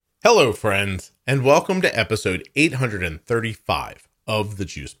Hello, friends, and welcome to episode 835 of the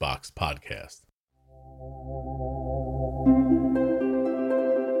Juicebox Podcast.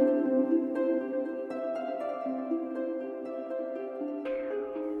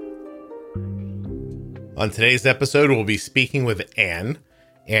 On today's episode, we'll be speaking with Anne.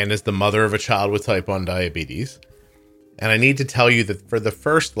 Anne is the mother of a child with type 1 diabetes. And I need to tell you that for the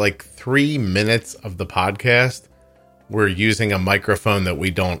first 3 minutes of the podcast, we're using a microphone that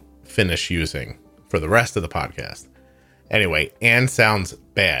we don't finish using for the rest of the podcast. Anyway, Anne sounds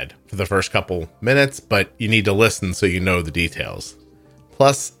bad for the first couple minutes, but you need to listen so you know the details.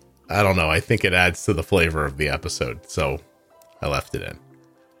 Plus, I don't know, I think it adds to the flavor of the episode, so I left it in.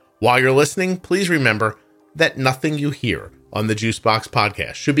 While you're listening, please remember that nothing you hear on the Juicebox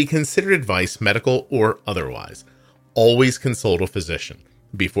Podcast should be considered advice, medical or otherwise. Always consult a physician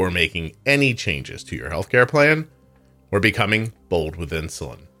before making any changes to your healthcare plan or becoming bold with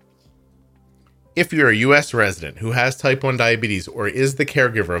insulin. If you're a U.S. resident who has type 1 diabetes or is the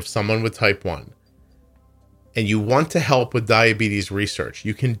caregiver of someone with type 1, and you want to help with diabetes research,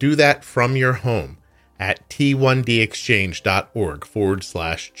 you can do that from your home at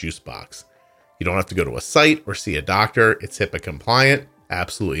t1dexchange.org/juicebox. You don't have to go to a site or see a doctor. It's HIPAA compliant,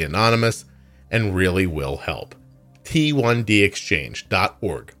 absolutely anonymous, and really will help.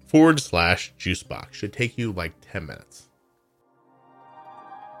 t1dexchange.org/juicebox. Should take you 10 minutes.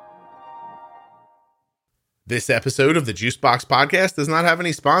 This episode of the Juicebox Podcast does not have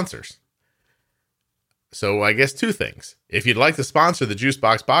any sponsors. So I guess two things. If you'd like to sponsor the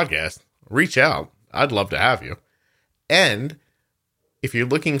Juicebox Podcast, reach out. I'd love to have you. And if you're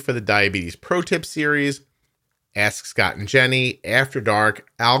looking for the Diabetes Pro Tip series, Ask Scott and Jenny, After Dark,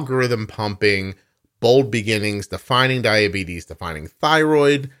 Algorithm Pumping, Bold Beginnings, Defining Diabetes, Defining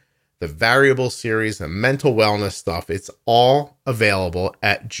Thyroid, the Variable series, the mental wellness stuff, it's all available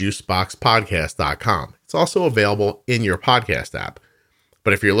at juiceboxpodcast.com. It's also available in your podcast app.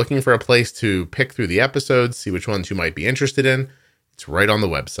 But if you're looking for a place to pick through the episodes, see which ones you might be interested in, it's right on the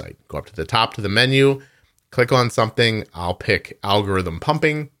website. Go up to the top to the menu, click on something. I'll pick Algorithm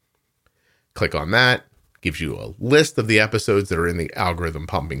Pumping. Click on that. Gives you a list of the episodes that are in the Algorithm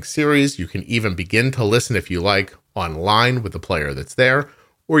Pumping series. You can even begin to listen if you like online with the player that's there,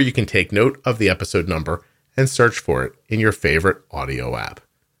 or you can take note of the episode number and search for it in your favorite audio app.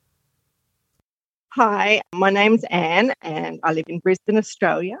 Hi, my name's Anne and I live in Brisbane,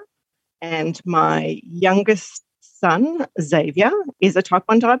 Australia. And my youngest son, Xavier, is a type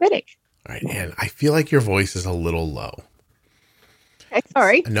 1 diabetic. All right, Anne, I feel like your voice is a little low. Okay,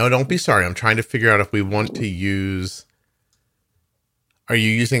 sorry. No, don't be sorry. I'm trying to figure out if we want to use... Are you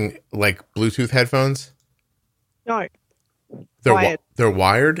using Bluetooth headphones? No. They're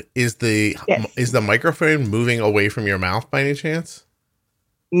wired? Is the Yes. microphone moving away from your mouth by any chance?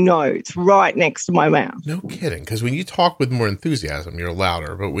 No, it's right next to my mouth. No kidding. Because when you talk with more enthusiasm, you're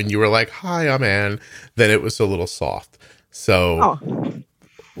louder. But when you were like, "Hi, I'm Anne," then it was a little soft. So, all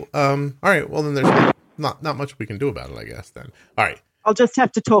right. Well, then there's not much we can do about it, I guess. Then, all right. I'll just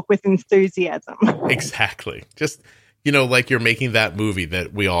have to talk with enthusiasm. Exactly. Just like you're making that movie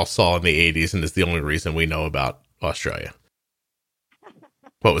that we all saw in the '80s, and is the only reason we know about Australia.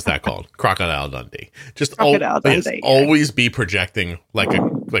 What was that called? Crocodile Dundee. Just Crocodile Dundee, yeah. Always be projecting like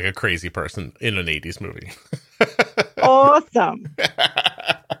a crazy person in an '80s movie. Awesome.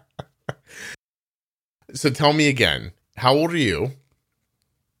 So tell me again, how old are you?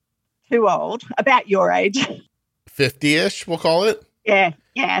 Too old. About your age. 50-ish, we'll call it. Yeah.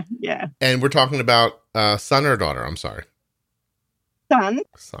 And we're talking about son or daughter? I'm sorry. Son,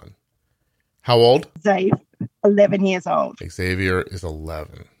 How old? Xavier, 11 years old. Xavier is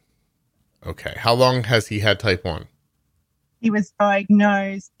 11. Okay. How long has he had type 1? He was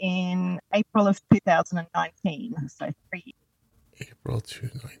diagnosed in April of 2019, so 3 years. April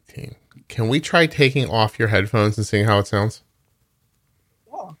 2019. Can we try taking off your headphones and seeing how it sounds?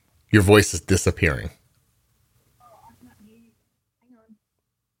 Sure. Your voice is disappearing. Oh, I can't hear you. Hang on.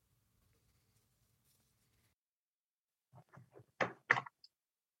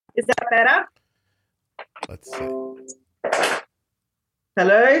 Is that better? Let's see.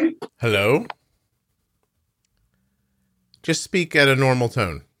 Hello? Hello? Just speak at a normal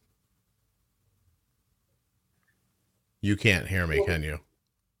tone. You can't hear me, can you?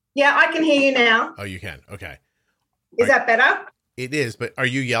 Yeah, I can hear you now. Oh, you can. Okay. Is that better? It is, but are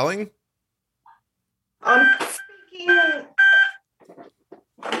you yelling? I'm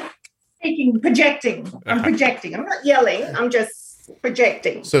projecting. I'm projecting. I'm not yelling. I'm just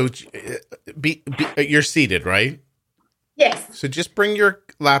projecting. So you're seated, right? Yes. So just bring your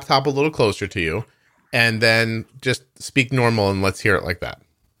laptop a little closer to you and then just speak normal and let's hear it like that.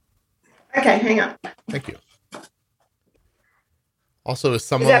 Okay, hang on. Thank you. Also, is Is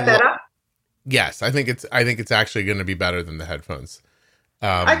someone that better? yes, I think it's actually going to be better than the headphones.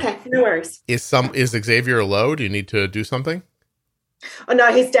 Okay, no worries. Is Xavier low? Do you need to do something? Oh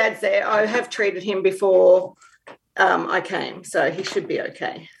no, his dad's there. I have treated him before I came, so he should be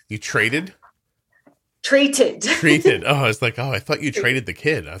okay. You traded? Treated. Oh, I was like, oh, I thought you traded the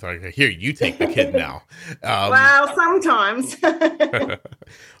kid. I thought, here, you take the kid now. Well, sometimes.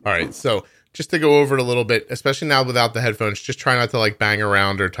 All right, so just to go over it a little bit, especially now without the headphones, just try not to like bang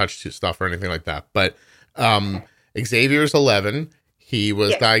around or touch stuff or anything like that. But Xavier's 11. He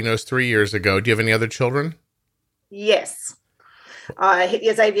was diagnosed 3 years ago. Do you have any other children? Yes.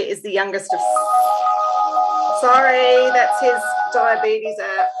 Xavier is the youngest of... Sorry, that's his diabetes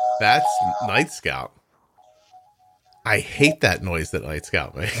app. That's Night Scout. I hate that noise that Night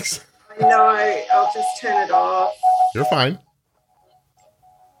Scout makes. I know. I'll just turn it off. You're fine.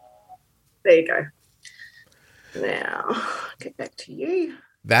 There you go. Now, get back to you.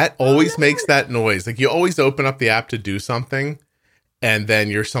 That always makes that noise. Like you always open up the app to do something, and then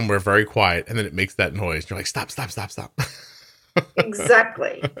you're somewhere very quiet, and then it makes that noise. You're like, stop.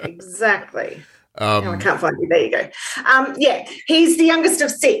 Exactly. I can't find you. There you go. He's the youngest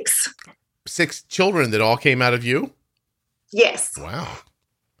of 6. 6 children that all came out of you? Yes. Wow.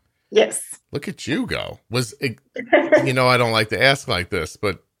 Yes. Look at you go. I don't like to ask like this,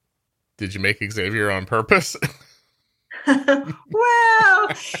 but did you make Xavier on purpose? Well,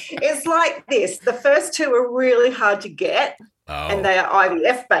 it's like this. The first 2 are really hard to get, and they are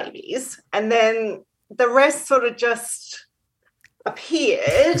IVF babies. And then the rest sort of just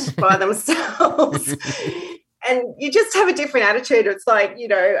appeared by themselves. And you just have a different attitude. It's like,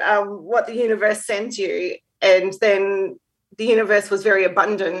 what the universe sends you. And then the universe was very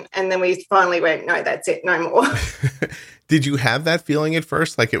abundant. And then we finally went, no, that's it, no more. Did you have that feeling at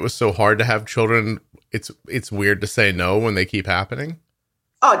first? Like it was so hard to have children? It's weird to say no when they keep happening?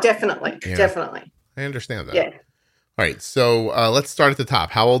 Oh, definitely. Yeah. Definitely. I understand that. Yeah. All right. So let's start at the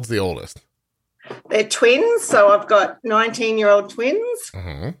top. How old's the oldest? They're twins. So I've got 19-year-old twins,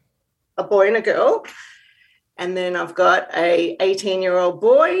 a boy and a girl. And then I've got a 18-year-old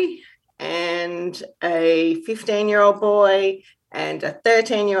boy and a 15-year-old boy and a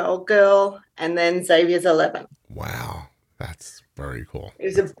 13-year-old girl. And then Xavier's 11. Wow. That's very cool. It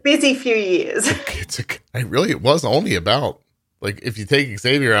was a busy few years. It was only about, like, if you take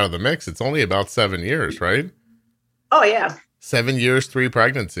Xavier out of the mix, it's only about 7 years, right? Oh, yeah. 7 years, 3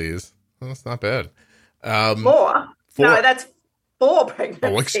 pregnancies. Well, that's not bad. 4. 4. No, that's 4 pregnancies.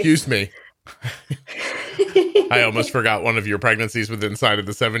 Oh, excuse me. I almost forgot one of your pregnancies was inside of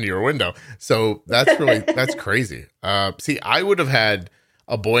the 7-year window. So that's crazy. See, I would have had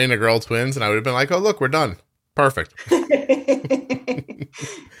a boy and a girl twins, and I would have been like, oh, look, we're done. Perfect.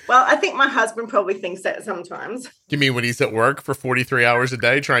 Well, I think my husband probably thinks that sometimes. You mean when he's at work for 43 hours a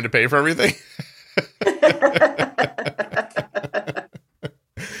day trying to pay for everything?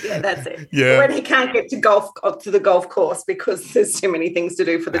 Yeah, that's it. Yeah. When he can't get to the golf course because there's too many things to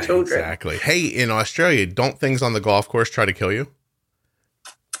do for the children. Exactly. Hey, in Australia, don't things on the golf course try to kill you?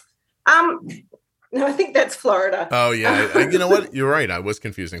 No, I think that's Florida. Oh, yeah. You know what? You're right. I was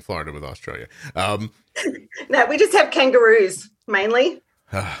confusing Florida with Australia. No, we just have kangaroos, mainly.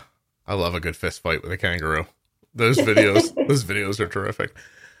 I love a good fist fight with a kangaroo. Those videos are terrific.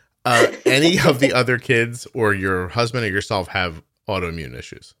 Any of the other kids or your husband or yourself have autoimmune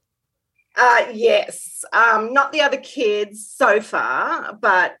issues? Yes. Not the other kids so far,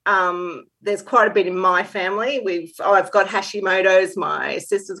 but there's quite a bit in my family. I've got Hashimoto's, my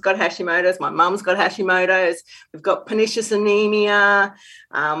sister's got Hashimoto's, my mum's got Hashimoto's. We've got pernicious anemia.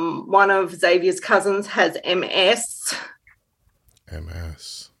 One of Xavier's cousins has MS.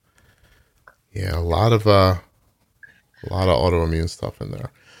 MS. Yeah, a lot of autoimmune stuff in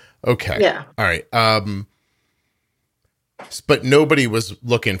there. Okay. Yeah. All right. But nobody was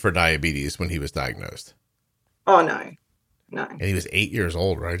looking for diabetes when he was diagnosed. Oh, no. And he was 8 years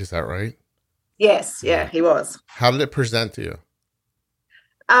old, right? Is that right? Yes. Yeah, he was. How did it present to you?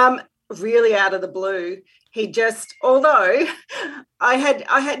 Really out of the blue. Although I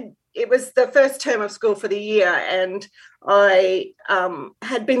had, it was the first term of school for the year, and I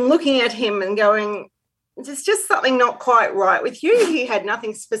had been looking at him and going, there's just something not quite right with you. He had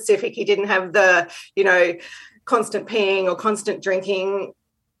nothing specific. He didn't have the, constant peeing or constant drinking.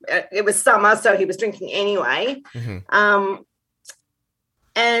 It was summer, so he was drinking anyway. Mm-hmm.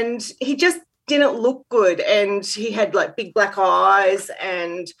 And he just didn't look good, and he had like big black eyes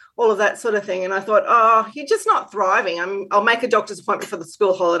and all of that sort of thing. And I thought, oh, you're just not thriving. I'll make a doctor's appointment for the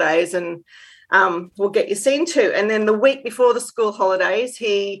school holidays and we'll get you seen to. And then the week before the school holidays,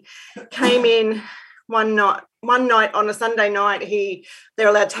 he came in one night on a Sunday night. They're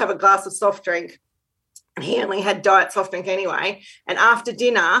allowed to have a glass of soft drink, and he only had diet soft drink anyway. And after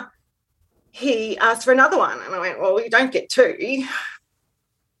dinner, he asked for another one, and I went, well, you don't get two.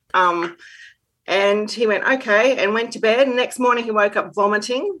 And he went, okay, and went to bed. And next morning he woke up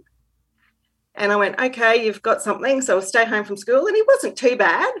vomiting. And I went, okay, you've got something, so I'll stay home from school. And he wasn't too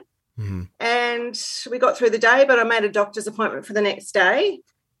bad. Mm-hmm. And we got through the day, but I made a doctor's appointment for the next day.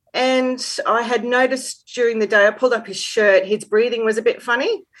 And I had noticed during the day, I pulled up his shirt, his breathing was a bit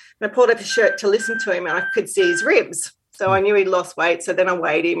funny. And I pulled up his shirt to listen to him, and I could see his ribs. So I knew he'd lost weight. So then I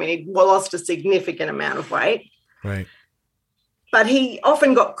weighed him, and he'd lost a significant amount of weight. Right. But he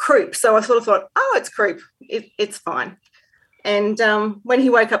often got croup. So I sort of thought, oh, it's croup. It's fine. And when he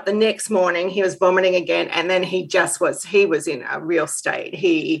woke up the next morning, he was vomiting again. And then he was in a real state.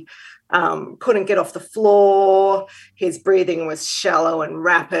 He couldn't get off the floor. His breathing was shallow and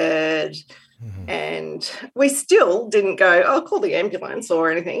rapid. Mm-hmm. And we still didn't go, oh, call the ambulance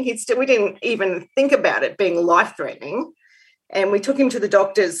or anything. We didn't even think about it being life-threatening. And we took him to the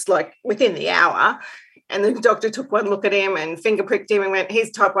doctors like within the hour. And the doctor took one look at him and finger pricked him and went,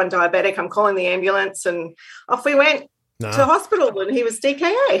 he's type 1 diabetic. I'm calling the ambulance. And off we went to hospital, and he was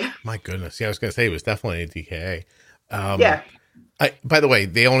DKA. My goodness. Yeah, I was going to say he was definitely a DKA. Yeah. By the way,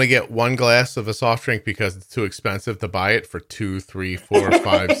 they only get one glass of a soft drink because it's too expensive to buy it for 2, 3, 4,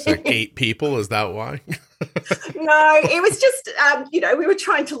 5, 6, 8 people. Is that why? No, it was just, we were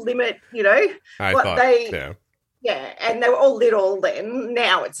trying to limit, Yeah, and they were all little then.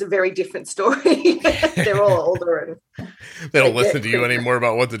 Now it's a very different story. They're all older. And they don't listen to you anymore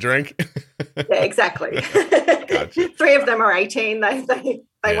about what to drink? Yeah, exactly. Gotcha. 3 of them are 18.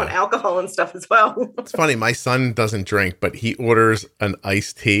 They want alcohol and stuff as well. It's funny. My son doesn't drink, but he orders an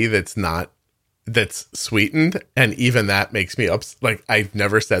iced tea that's sweetened. And even that makes me upset. Like, I've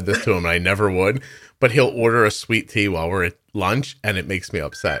never said this to him, and I never would. But he'll order a sweet tea while we're at lunch, and it makes me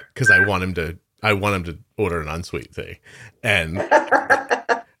upset because I want him to order an unsweet tea.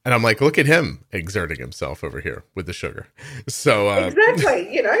 And I'm like, look at him exerting himself over here with the sugar. So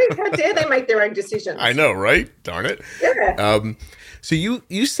exactly, how dare they make their own decisions? I know, right? Darn it. Yeah. So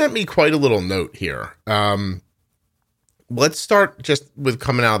you sent me quite a little note here. Let's start just with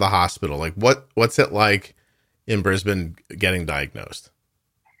coming out of the hospital. Like what's it like in Brisbane getting diagnosed?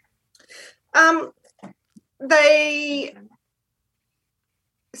 They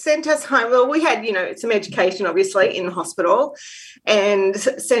sent us home. Well, we had, some education, obviously, in the hospital, and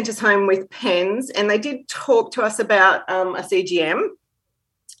sent us home with pens. And they did talk to us about a CGM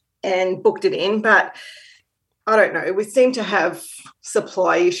and booked it in. But I don't know. We seemed to have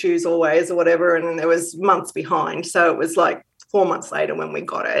supply issues always or whatever, and there was months behind. So it was like 4 months later when we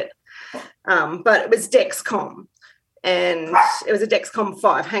got it. But it was Dexcom, and it was a Dexcom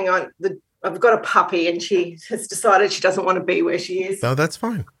 5. Hang on. I've got a puppy, and she has decided she doesn't want to be where she is. No, that's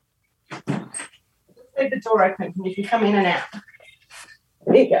fine. Leave the door open. You can come in and out.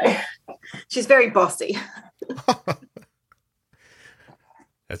 There you go. She's very bossy.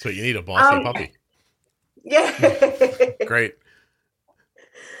 That's what you need, a bossy puppy. Yeah. Great.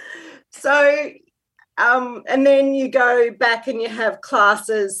 So, and then you go back and you have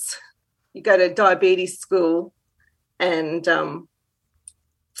classes. You go to diabetes school, and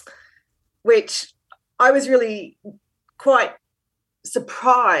which I was really quite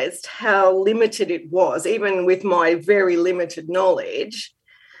surprised how limited it was, even with my very limited knowledge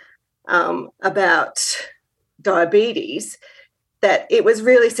about diabetes, that it was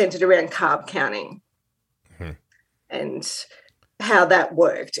really centered around carb counting and how that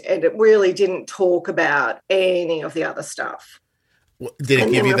worked. And it really didn't talk about any of the other stuff. Well, did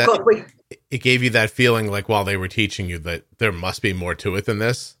it give you that? It gave you that feeling like while they were teaching you that there must be more to it than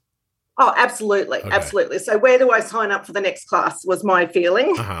this? Oh, absolutely. Okay. Absolutely. So where do I sign up for the next class was my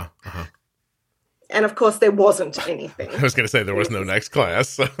feeling. And, of course, there wasn't anything. I was going to say there was no next class.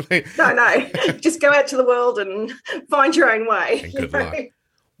 So No. Just go out to the world and find your own way. And good luck.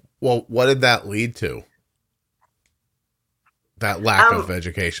 Well, what did that lead to? That lack of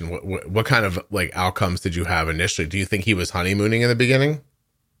education? What kind of outcomes did you have initially? Do you think he was honeymooning in the beginning?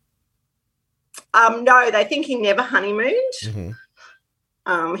 No, they think he never honeymooned. Mm-hmm.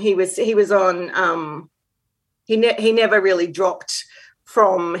 He was on. He never really dropped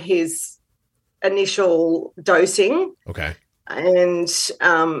from his initial dosing. Okay. And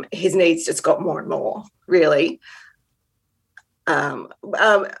his needs just got more and more, really. I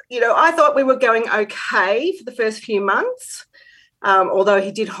thought we were going okay for the first few months, although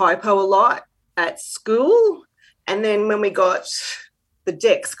he did hypo a lot at school. And then when we got the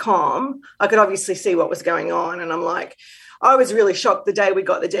Dexcom, I could obviously see what was going on. And I'm like, I was really shocked the day we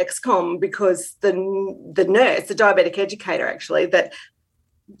got the Dexcom because the nurse, the diabetic educator actually, that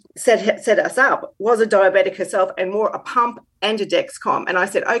set us up was a diabetic herself and wore a pump and a Dexcom. And I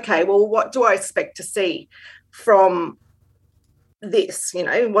said, okay, well, what do I expect to see from this? You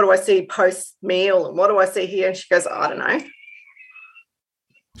know, what do I see post meal and what do I see here? And she goes, I don't know.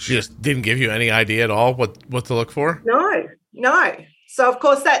 She just didn't give you any idea at all what to look for? No. So, of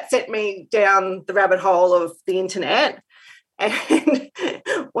course, that sent me down the rabbit hole of the internet and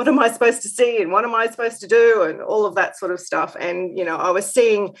what am I supposed to see and what am I supposed to do and all of that sort of stuff. And, you know, I was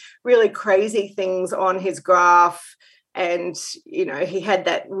seeing really crazy things on his graph and, you know, he had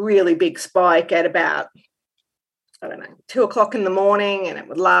that really big spike at about, I don't know, 2:00 in the morning and it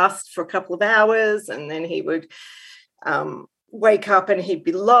would last for a couple of hours and then he would wake up and he'd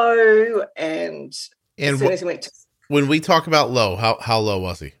be low and as soon as he went to... When we talk about low, how low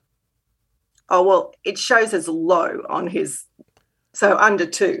was he? Oh, well, it shows as low on his, so under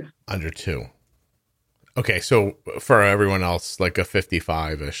 2. Under 2. Okay, so for everyone else, like a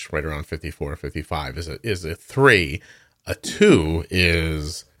 55-ish, right around 54, 55 is a 3. A 2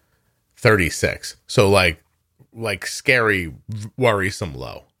 is 36. So like scary, worrisome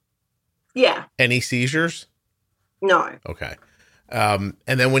low. Yeah. Any seizures? No. Okay. And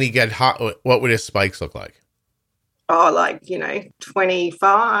then when he get hot, what would his spikes look like? Oh, like, you know,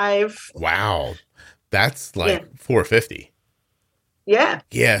 25. Wow. That's like 450. Yeah.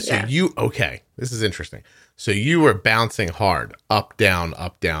 Yeah. So okay. This is interesting. So you were bouncing hard, up, down,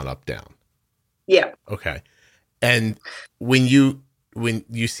 up, down, up, down. Yeah. Okay. And when you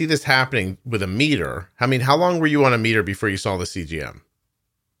see this happening with a meter, I mean, how long were you on a meter before you saw the CGM?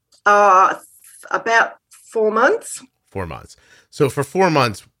 About 4 months. 4 months. So for 4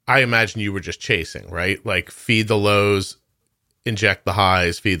 months, I imagine you were just chasing, right? Like feed the lows, inject the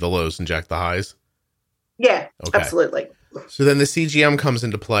highs, feed the lows, inject the highs. Yeah, okay. Absolutely. So then the CGM comes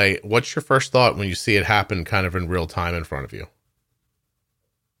into play. What's your first thought when you see it happen kind of in real time in front of you?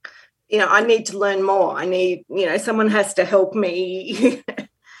 You know, I need to learn more. I need, you know, someone has to help me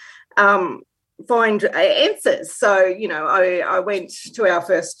find answers. So, you know, I went to our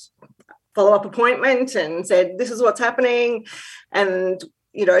first follow-up appointment and said, this is what's happening. And,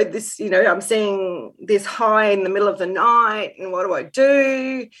 you know, this, you know, I'm seeing this high in the middle of the night and what do I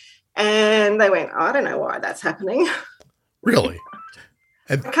do? And they went, I don't know why that's happening. Really?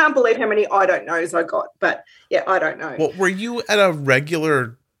 I can't believe how many I don't knows I got, but yeah, I don't know. Well, were you at a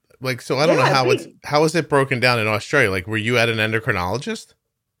regular, like, so I don't know how is it broken down in Australia? Like, were you at an endocrinologist?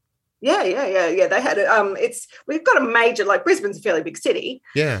 Yeah. They had it. We've got a major, like Brisbane's a fairly big city.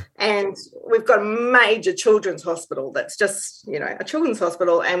 Yeah. And we've got a major children's hospital that's just, you know, a children's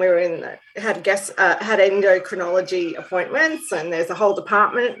hospital. And we were had endocrinology appointments and there's a whole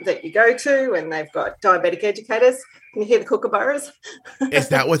department that you go to and they've got diabetic educators. Can you hear the kookaburras? Is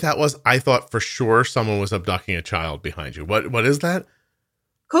that what that was? I thought for sure someone was abducting a child behind you. What is that?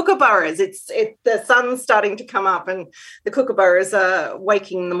 Kookaburras. The sun's starting to come up and the kookaburras are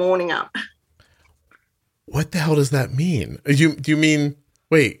waking the morning up. What the hell does that mean? Do you mean,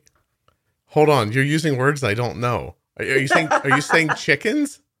 wait, hold on. You're using words I don't know. Are you saying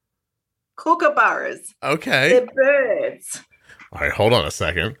chickens? Kookaburras. Okay. They're birds. All right, hold on a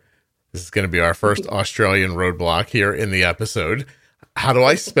second. This is going to be our first Australian roadblock here in the episode. How do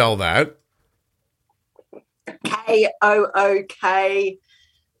I spell that?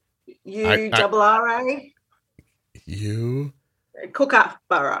 Kookookurra. You?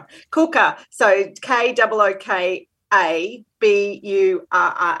 Kookaburra. Kooka. So Kookaburra. I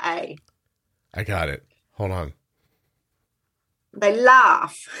got it. Hold on. They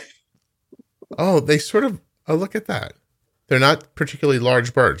laugh. Oh, they sort of, oh, look at that. They're not particularly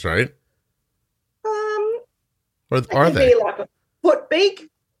large birds, right? Or are they? Be like a foot big.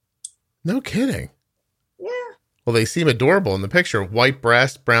 No kidding. Yeah. Well, they seem adorable in the picture. White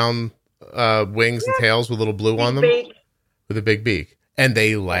breast, brown wings and tails with a little blue on them. Beak. With a big beak. And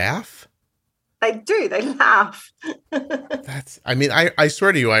they laugh? They do. They laugh. I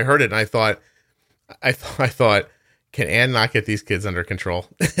swear to you, I heard it and I thought, can Anne not get these kids under control?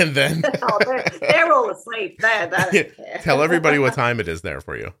 And then they're all asleep. Tell everybody what time it is there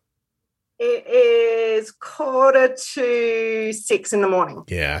for you. It is 5:45 in the morning.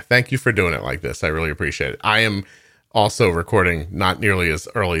 Yeah. Thank you for doing it like this. I really appreciate it. I am also recording not nearly as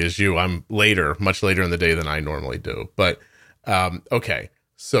early as you. I'm later, much later in the day than I normally do. But, okay.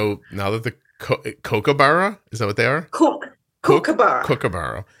 So now that the Kookaburra, is that what they are? Kookaburra.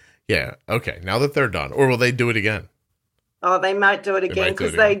 Kookaburra. Yeah. Okay. Now that they're done. Or will they do it again? Oh, they might do it again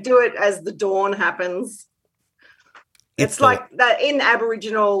because they do it as the dawn happens. It's like that in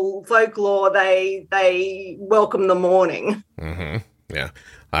Aboriginal folklore, they welcome the morning. Mm-hmm. Yeah.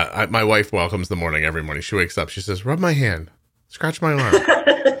 My wife welcomes the morning every morning. She wakes up. She says, rub my hand, scratch my arm.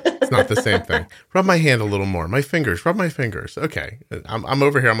 It's not the same thing. Rub my hand a little more. My fingers, rub my fingers. Okay. I'm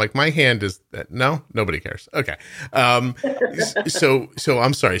over here. I'm like, my hand is, no, nobody cares. Okay. So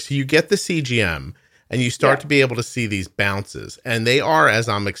I'm sorry. So you get the CGM and you start to be able to see these bounces, and they are, as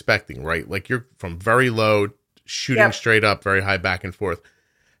I'm expecting, right? Like you're from very low shooting straight up, very high, back and forth.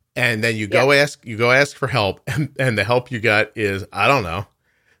 And then you go ask for help, and the help you got is, I don't know.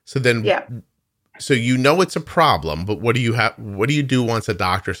 So then, so you know it's a problem, but what do you do once a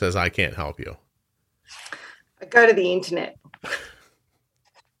doctor says, I can't help you? I go to the internet.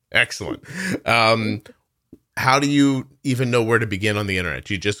 Excellent. How do you even know where to begin on the internet?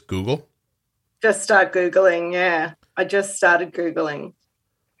 Do you just Google? Just start Googling. Yeah. I just started Googling.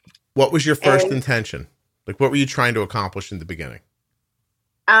 What was your first intention? Like, what were you trying to accomplish in the beginning?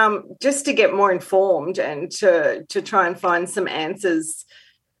 Just to get more informed and to try and find some answers,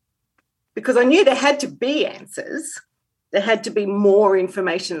 because I knew there had to be answers. There had to be more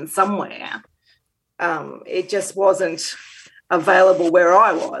information somewhere. It just wasn't available where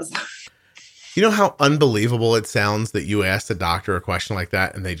I was. You know how unbelievable it sounds that you asked a doctor a question like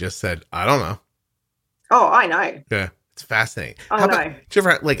that and they just said, I don't know. Oh, I know. Yeah, it's fascinating. I know. Did you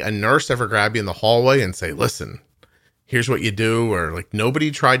ever, like, a nurse ever grab you in the hallway and say, listen, here's what you do? Or, like,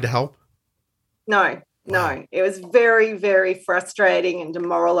 nobody tried to help? No. It was very, very frustrating and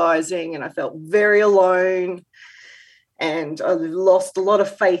demoralizing, and I felt very alone, and I lost a lot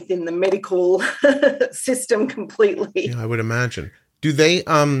of faith in the medical system completely. Yeah, I would imagine. Do they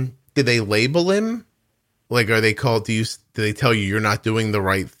label him? Like, are they called, do they tell you you're not doing the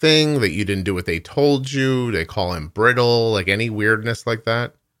right thing, that you didn't do what they told you? They call him brittle, like any weirdness like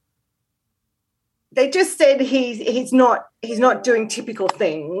that? They just said he's not doing typical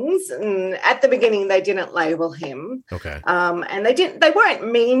things, and at the beginning they didn't label him. Okay. And they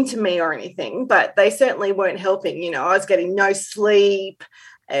weren't mean to me or anything, but they certainly weren't helping. You know, I was getting no sleep,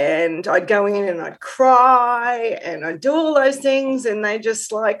 and I'd go in and I'd cry and I'd do all those things, and they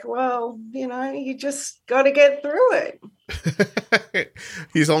just like, well, you know, you just got to get through it.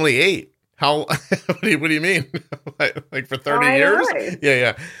 He's only 8. How? What do you mean? Like for 30 years? Know.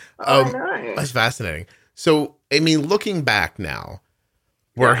 Yeah. I know. That's fascinating. So, I mean, looking back now,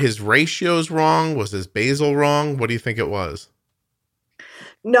 were his ratios wrong? Was his basal wrong? What do you think it was?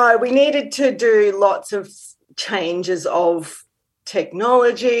 No, we needed to do lots of changes of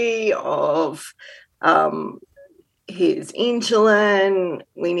technology, of his insulin.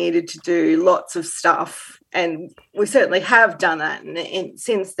 We needed to do lots of stuff, and we certainly have done that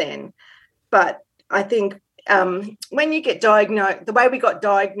since then. But I think when you get diagnosed, the way we got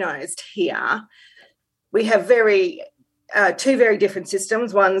diagnosed here, we have two very different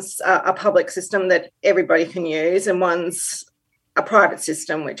systems. One's a public system that everybody can use, and one's a private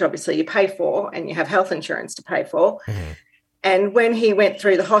system, which obviously you pay for, and you have health insurance to pay for. Mm-hmm. And when he went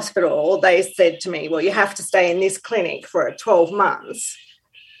through the hospital, they said to me, well, you have to stay in this clinic for 12 months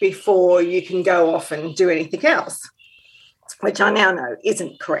before you can go off and do anything else, which I now know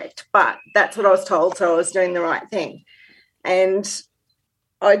isn't correct, but that's what I was told, so I was doing the right thing. And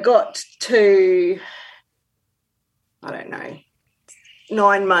I got to, I don't know,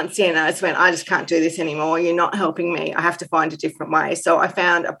 9 months in, I just went, I just can't do this anymore. You're not helping me. I have to find a different way. So I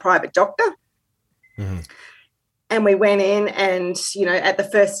found a private doctor. Mm-hmm. And we went in and, you know, at the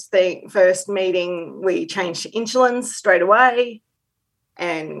first meeting, we changed to insulins straight away.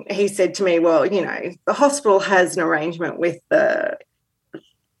 And he said to me, well, you know, the hospital has an arrangement with the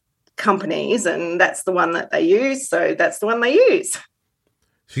companies, and that's the one that they use. So that's the one they use.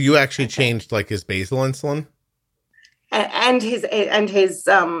 So you actually changed like his basal insulin? And his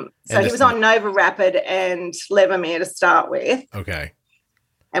so he was on NovaRapid and Levemir to start with. Okay.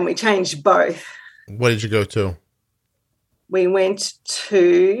 And we changed both. What did you go to? We went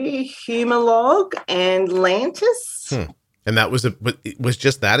to Humalog and Lantus. And that was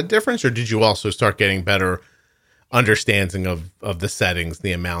just that a difference, or did you also start getting better understanding of the settings,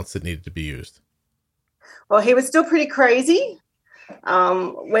 the amounts that needed to be used? Well, he was still pretty crazy.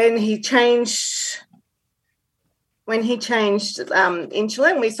 When he changed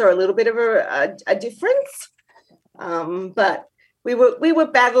insulin, we saw a little bit of a difference. But we were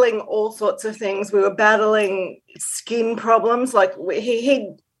battling all sorts of things. We were battling skin problems. Like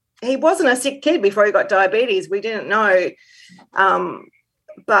he wasn't a sick kid before he got diabetes. We didn't know.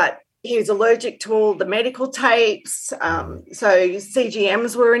 But he was allergic to all the medical tapes. So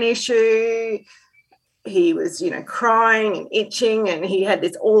CGMs were an issue. he was, crying and itching, and he had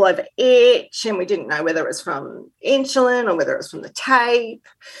this all over itch, and we didn't know whether it was from insulin or whether it was from the tape.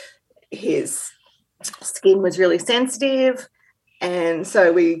 His skin was really sensitive. And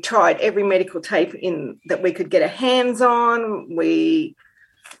so we tried every medical tape that we could get our hands on. We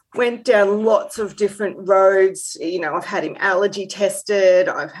went down lots of different roads. I've had him allergy tested.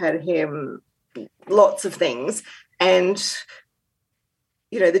 I've had him lots of things. And,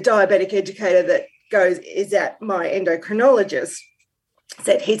 the diabetic educator that is at my endocrinologist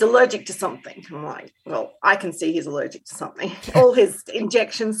said he's allergic to something. I'm like, well, I can see he's allergic to something. All his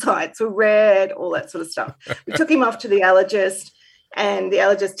injection sites were red, all that sort of stuff. We took him off to the allergist, and the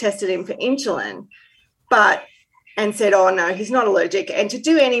allergist tested him for insulin, and said, oh, no, he's not allergic. And to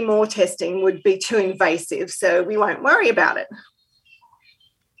do any more testing would be too invasive, so we won't worry about it.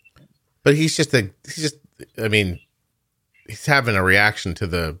 But he's having a reaction to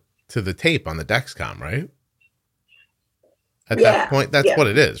the tape on the Dexcom, right? At that point, that's what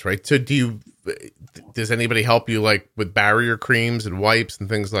it is, right? So does anybody help you like with barrier creams and wipes and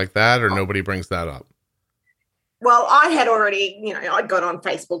things like that, or nobody brings that up? Well, I had already, I'd got on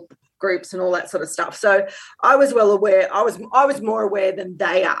Facebook groups and all that sort of stuff. So I was well aware, I was more aware than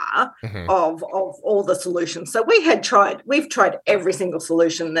they are of all the solutions. So we've tried every single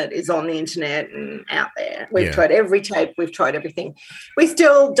solution that is on the internet and out there. We've tried every tape, we've tried everything. We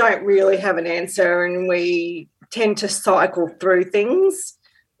still don't really have an answer, and we tend to cycle through things.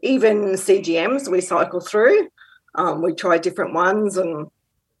 Even CGMs we cycle through. We try different ones, and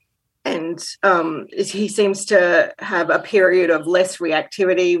he seems to have a period of less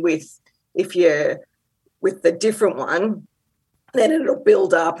reactivity with the different one. Then it'll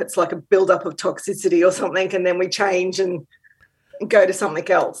build up. It's like a build-up of toxicity or something, and then we change and go to something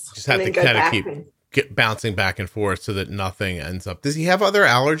else. Just have to kind of keep bouncing back and forth so that nothing ends up. Does he have other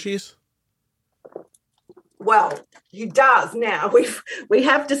allergies? Well, he does now. We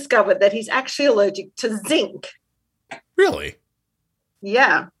have discovered that he's actually allergic to zinc. Really?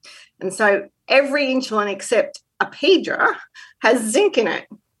 Yeah. And so every insulin except Apidra has zinc in it.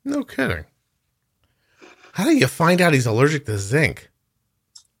 No kidding. How do you find out he's allergic to zinc?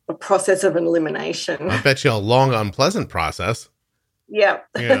 A process of elimination. I bet you a long, unpleasant process. Yeah.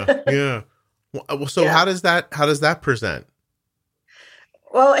 Yeah. So how does that present?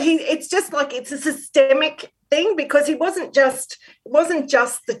 Well, it's just like it's a systemic thing, because it wasn't just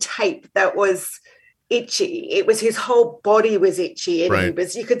the tape that was itchy. It was his whole body was itchy, and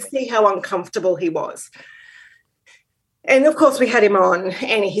you could see how uncomfortable he was. And of course, we had him on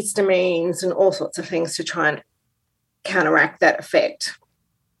antihistamines and all sorts of things to try and counteract that effect.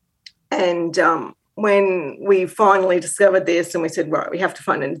 And when we finally discovered this, and we said, right, we have to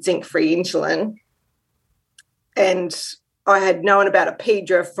find a zinc-free insulin, and I had known about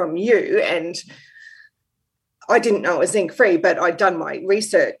Apidra from you, and I didn't know it was zinc-free, but I'd done my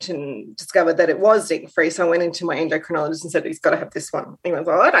research and discovered that it was zinc-free. So I went into my endocrinologist and said, he's got to have this one. He was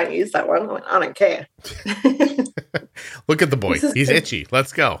like, oh, I don't use that one. I went, I don't care. Look at the boy. He's itchy.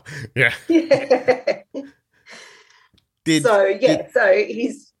 Let's go. Yeah. So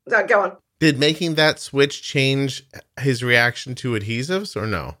he's go on. Did making that switch change his reaction to adhesives or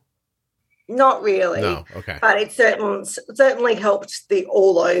no? Not really. No. Okay. But it certainly helped the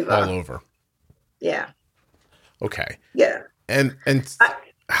all over. All over. Yeah. Okay. Yeah. And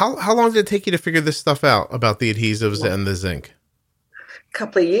how long did it take you to figure this stuff out about the adhesives and the zinc? A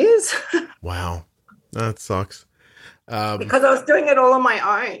couple of years. Wow. That sucks. Because I was doing it all on my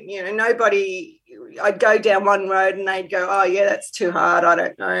own. I'd go down one road and they'd go, oh, yeah, that's too hard. I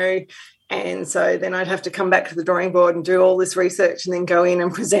don't know. And so then I'd have to come back to the drawing board and do all this research and then go in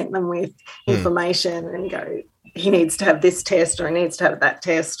and present them with information and go, he needs to have this test or he needs to have that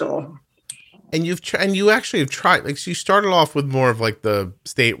test or... And you actually have tried, like, so you started off with more of like the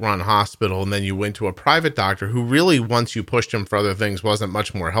state-run hospital, and then you went to a private doctor who really, once you pushed him for other things, wasn't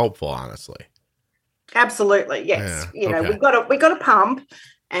much more helpful, honestly. Absolutely, yes. Yeah, we got a pump,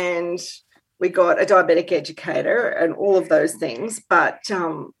 and we got a diabetic educator, and all of those things. But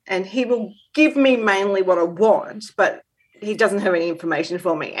and he will give me mainly what I want, but he doesn't have any information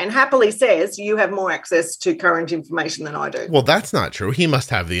for me, and happily says you have more access to current information than I do. Well, that's not true. He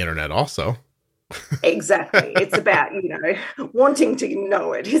must have the internet also. Exactly. It's about, wanting to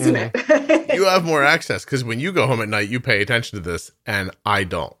know it, isn't it? You have more access because when you go home at night, you pay attention to this and I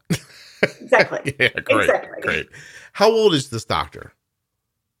don't. Exactly. Yeah, great. Exactly. Great. How old is this doctor?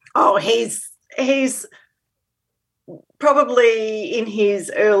 Oh, he's probably in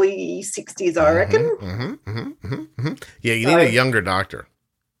his early 60s, I reckon. Yeah, you need a younger doctor.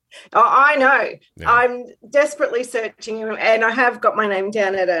 Oh, I know. Yeah. I'm desperately searching, and I have got my name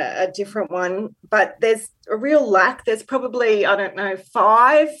down at a different one, but there's a real lack. There's probably, I don't know,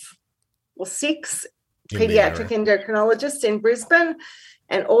 5 or 6 pediatric endocrinologists in Brisbane,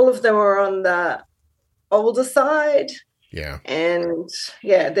 and all of them are on the older side. Yeah. And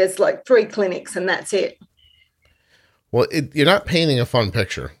yeah, there's like 3 clinics, and that's it. Well, you're not painting a fun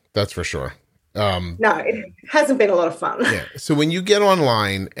picture. That's for sure. No, it hasn't been a lot of fun. Yeah. So when you get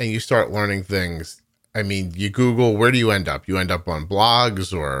online and you start learning things, I mean, you Google, where do you end up? You end up on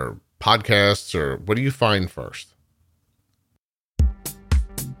blogs or podcasts, or what do you find first?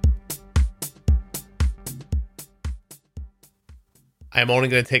 I'm only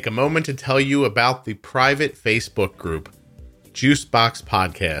going to take a moment to tell you about the private Facebook group, Juicebox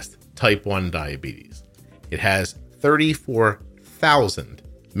Podcast Type 1 Diabetes. It has 34,000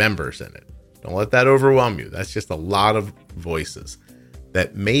 members in it. Don't let that overwhelm you. That's just a lot of voices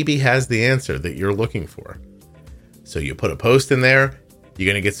that maybe has the answer that you're looking for. So you put a post in there, you're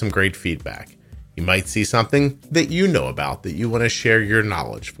going to get some great feedback. You might see something that you know about that you want to share your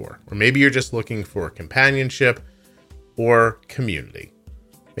knowledge for. Or maybe you're just looking for companionship or community.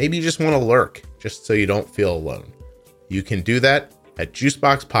 Maybe you just want to lurk just so you don't feel alone. You can do that at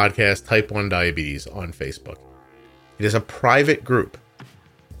Juicebox Podcast Type 1 Diabetes on Facebook. It is a private group.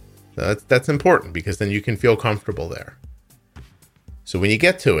 That's important because then you can feel comfortable there. So when you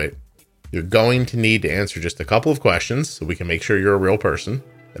get to it, you're going to need to answer just a couple of questions so we can make sure you're a real person,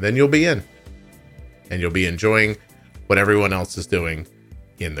 and then you'll be in. And you'll be enjoying what everyone else is doing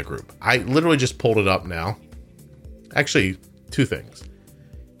in the group. I literally just pulled it up now. Actually, 2 things.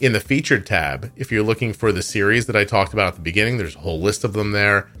 In the featured tab, if you're looking for the series that I talked about at the beginning, there's a whole list of them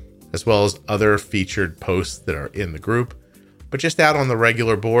there, as well as other featured posts that are in the group. But just out on the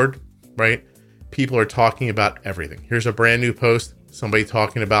regular board, right? People are talking about everything. Here's a brand new post, somebody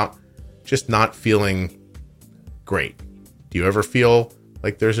talking about just not feeling great. Do you ever feel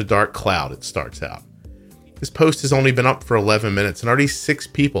like there's a dark cloud? It starts out. This post has only been up for 11 minutes and already 6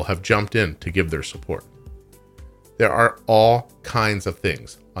 people have jumped in to give their support. There are all kinds of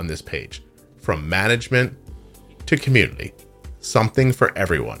things on this page, from management to community. Something for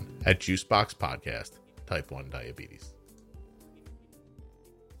everyone at Juicebox Podcast Type 1 Diabetes.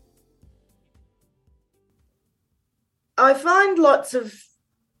 I find lots of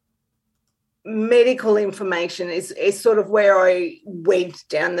medical information is sort of where I went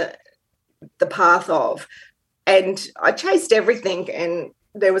down the path of, and I chased everything, and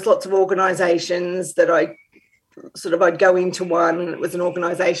there was lots of organisations that I'd go into one, and it was an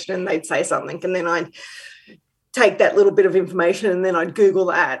organisation and they'd say something, and then I'd take that little bit of information and then I'd Google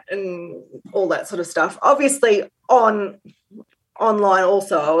that and all that sort of stuff. Obviously online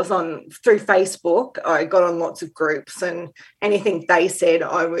also, I was on through Facebook. I got on lots of groups, and anything they said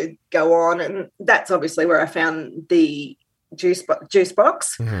I would go on, and that's obviously where I found the juice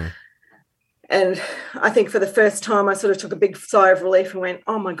box. Mm-hmm. And I think for the first time I sort of took a big sigh of relief and went,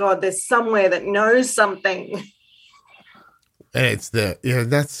 oh my God, there's somewhere that knows something. And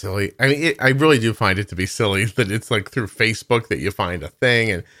that's silly. I mean, I really do find it to be silly that it's like through Facebook that you find a thing,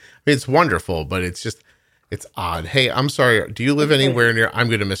 and I mean, it's wonderful, but it's odd. Hey, I'm sorry. Do you live anywhere near? I'm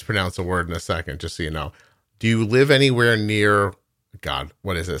going to mispronounce a word in a second, just so you know. Do you live anywhere near? God,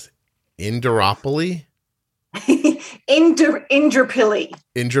 what is this? Indooroopilly? Indooroopilly.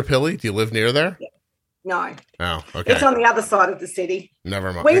 Indooroopilly? Do you live near there? No. Oh, okay. It's on the other side of the city.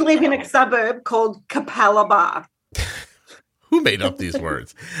 Never mind. We live in a suburb called Capalaba. Who made up these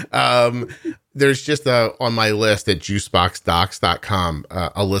words? There's just on my list at juiceboxdocs.com,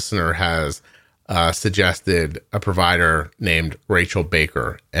 a listener has suggested a provider named Rachel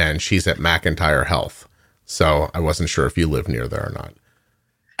Baker, and she's at McIntyre Health. So I wasn't sure if you live near there or not.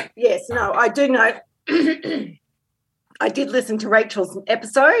 Yes, no, I do know. I did listen to Rachel's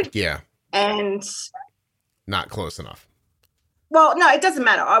episode. Yeah. And not close enough. Well, no, it doesn't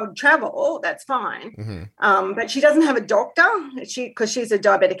matter. I would travel. That's fine. Mm-hmm. But she doesn't have a doctor because she's a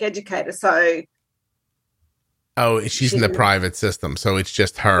diabetic educator. So. Oh, she's in the private system. So it's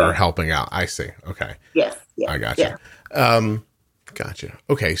just her helping out. I see. Okay. Yes. Yeah, I gotcha. Yeah. Gotcha.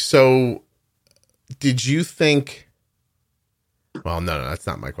 Okay. So did you think, well, no, that's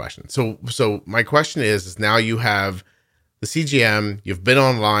not my question. So my question is now you have the CGM, you've been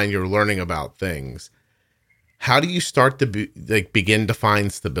online, you're learning about things. How do you start to begin to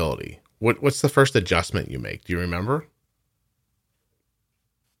find stability? What's the first adjustment you make? Do you remember?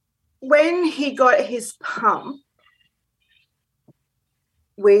 When he got his pump,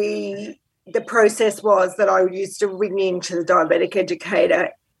 the process was that I used to ring into the diabetic educator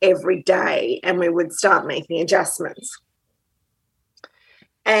every day, and we would start making adjustments.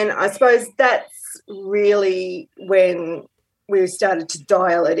 And I suppose that's really when we started to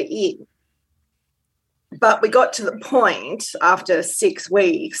dial it in. But we got to the point after 6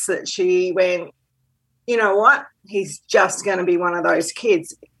 weeks that she went, you know what, he's just going to be one of those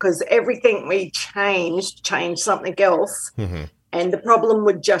kids, because everything we changed something else, and the problem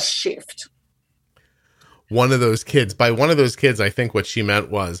would just shift. One of those kids, by one of those kids, I think what she meant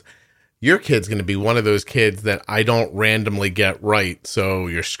was, your kid's going to be one of those kids that I don't randomly get right, so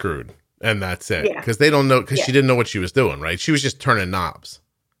you're screwed. And that's it. Because they don't know, because she didn't know what she was doing, right? She was just turning knobs.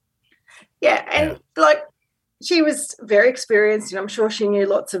 Yeah, and like, she was very experienced, and I'm sure she knew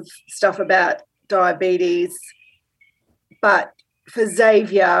lots of stuff about diabetes. But for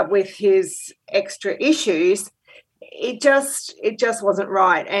Xavier, with his extra issues, it just wasn't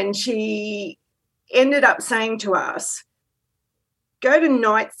right. And she ended up saying to us, go to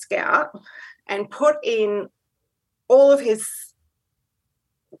Night Scout and put in all of his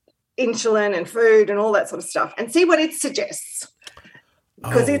insulin and food and all that sort of stuff and see what it suggests,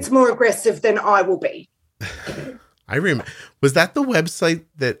 because it's more aggressive than I will be. I remember. Was that the website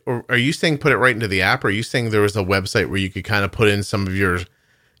that, or are you saying put it right into the app? Or are you saying there was a website where you could kind of put in some of your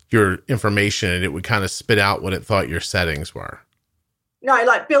information and it would kind of spit out what it thought your settings were? No,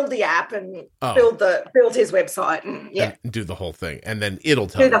 like build the app and build his website and and do the whole thing, and then it'll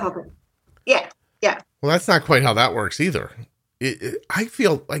tell you. The whole thing. Yeah. Well, that's not quite how that works either. I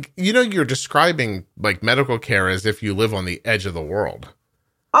feel like, you're describing like medical care as if you live on the edge of the world.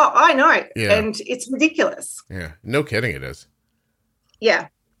 Oh, I know. Yeah. And it's ridiculous. Yeah. No kidding, it is. Yeah.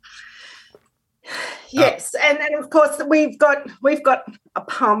 Yes. And of course we've got a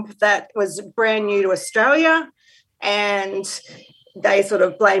pump that was brand new to Australia, and they sort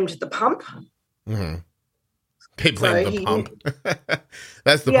of blamed the pump. Mm-hmm. They blamed the pump.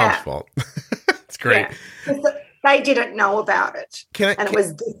 That's the pump's fault. It's great. Yeah. They didn't know about it, it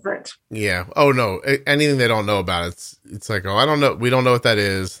was different. Yeah. Oh, no. Anything they don't know about, it's like, I don't know. We don't know what that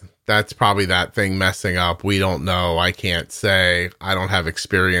is. That's probably that thing messing up. We don't know. I can't say. I don't have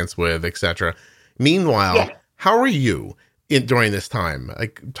experience with, etc. Meanwhile, how are you during this time?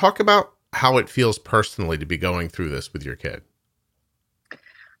 Like, talk about how it feels personally to be going through this with your kid.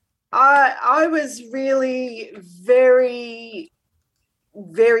 I was really very,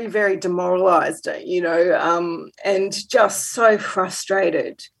 very, very demoralized, and just so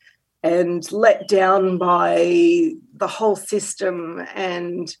frustrated and let down by the whole system,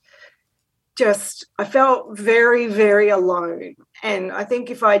 and just I felt very, very alone. And I think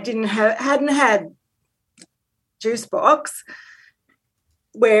if I hadn't had Juicebox,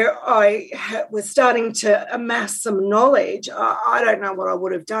 where I was starting to amass some knowledge, I don't know what I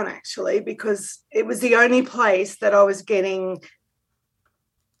would have done, actually, because it was the only place that I was getting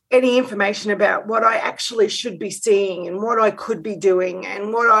any information about what I actually should be seeing and what I could be doing,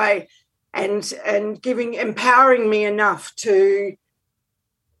 and empowering me enough to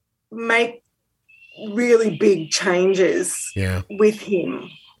make really big changes with him.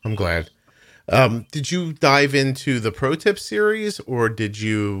 I'm glad. Did you dive into the Pro Tip series, or did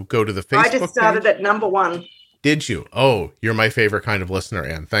you go to the Facebook I just started page? At number 1. Did you? Oh, you're my favorite kind of listener,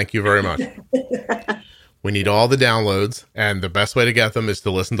 Anne. Thank you very much. We need all the downloads, and the best way to get them is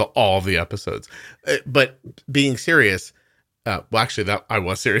to listen to all of the episodes. But being serious, actually, that I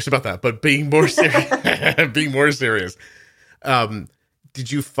was serious about that. But being more serious, did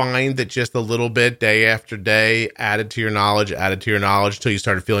you find that just a little bit, day after day, added to your knowledge till you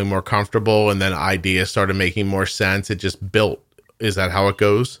started feeling more comfortable, and then ideas started making more sense? It just built. Is that how it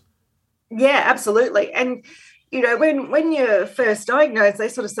goes? Yeah, absolutely. And when you're first diagnosed, they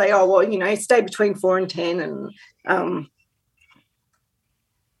sort of say, oh, well, stay between 4 and 10, and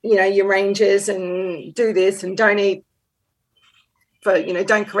your ranges, and do this, and don't eat for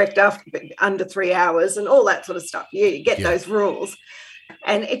don't correct after under 3 hours, and all that sort of stuff. You get those rules.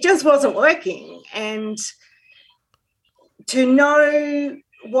 And it just wasn't working. And to know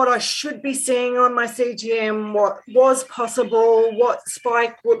what I should be seeing on my CGM, what was possible, what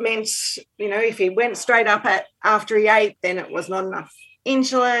spike meant, if he went straight up after he ate, then it was not enough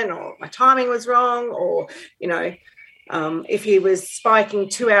insulin, or my timing was wrong, or, if he was spiking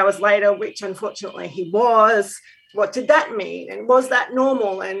 2 hours later, which unfortunately he was, what did that mean? And was that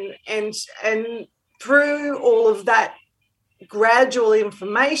normal? And through all of that gradual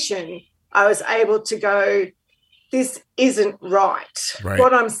information, I was able to go, this isn't right.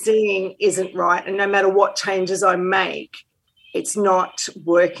 What I'm seeing isn't right. And no matter what changes I make, it's not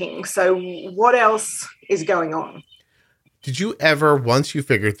working. So what else is going on? Did you ever, once you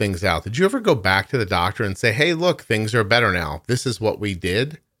figured things out, did you ever go back to the doctor and say, hey, look, things are better now. This is what we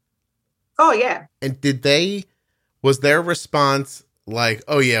did? Oh, yeah. And was their response like,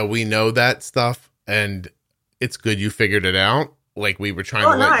 oh yeah, we know that stuff and it's good you figured it out? Like we were trying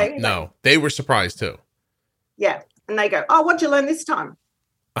to let you, no, they were surprised too. Yeah. And they go, oh, what'd you learn this time?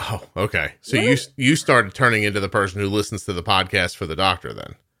 Oh, okay. So you started turning into the person who listens to the podcast for the doctor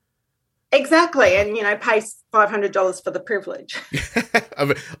then. Exactly. And, pays $500 for the privilege.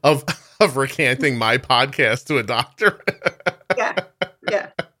 of recanting my podcast to a doctor. Yeah. Yeah.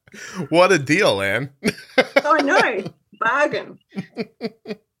 What a deal, Anne. I know. Bargain.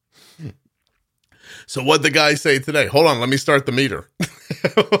 So what'd the guy say today? Hold on, let me start the meter.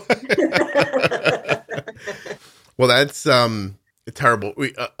 Well, that's terrible.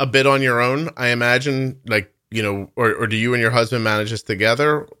 A bit on your own, I imagine, like, or do you and your husband manage this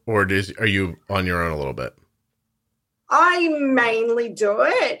together, or are you on your own a little bit? I mainly do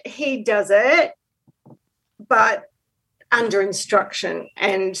it. He does it, but under instruction,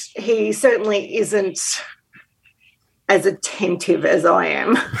 and he certainly isn't as attentive as I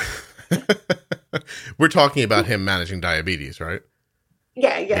am. We're talking about him managing diabetes, right?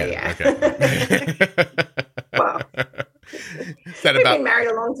 Yeah. Okay. Well, we've been married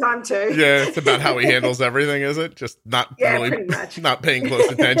a long time too. Yeah, it's about how he handles everything, is it? Just not really, pretty much. Not paying close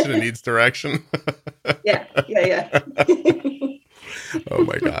attention and needs direction. Yeah. Oh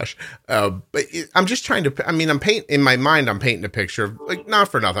my gosh. But I'm just trying to, I'm painting a picture of, like, not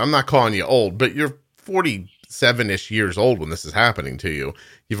for nothing, I'm not calling you old, but you're 47-ish years old when this is happening to you.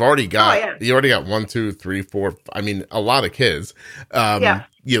 You've already got, you already got 1, 2, 3, 4, a lot of kids.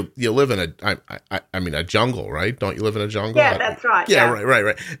 You live in a jungle, right? Don't you live in a jungle? Yeah, that's right. Yeah,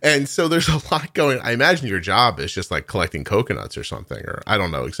 right. And so there's a lot going, I imagine your job is just like collecting coconuts or something, or I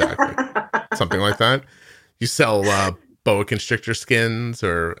don't know exactly. Something like that. You sell, boa constrictor skins,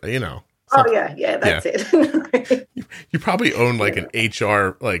 or something. Oh yeah, that's it. You probably own like an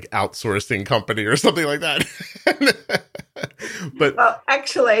HR like outsourcing company or something like that. But well,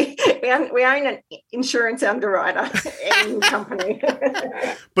 actually, we own an insurance underwriter company.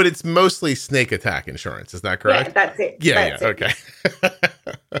 But it's mostly snake attack insurance, is that correct? Yeah, that's it. Yeah, okay.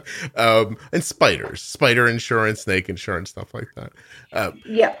 And spider insurance, snake insurance, stuff like that.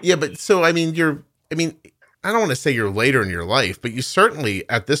 Yeah, but so I don't want to say you're later in your life, but you certainly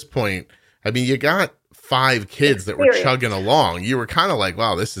at this point, you got 5 kids that were chugging along. You were kind of like,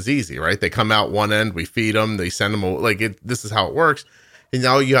 wow, this is easy, right? They come out one end, we feed them, they send them, this is how it works. And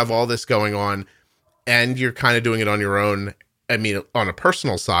now you have all this going on and you're kind of doing it on your own. On a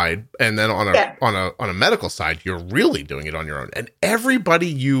personal side, and then on a medical side, you're really doing it on your own. And everybody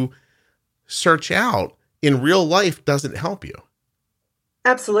you search out in real life doesn't help you.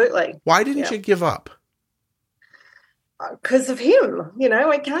 Absolutely. Why didn't you give up? Because of him,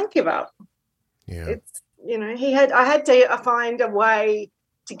 I can't give up. Yeah. It's, I had to find a way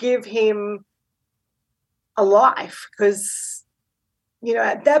to give him a life, because,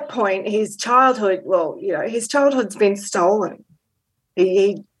 at that point, his childhood's been stolen.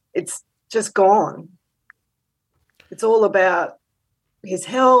 It's just gone. It's all about his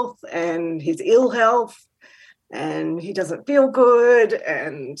health and his ill health, and he doesn't feel good,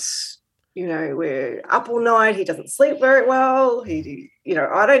 and we're up all night. He doesn't sleep very well. I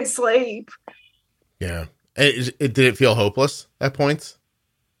don't sleep. Yeah. Did it feel hopeless at points?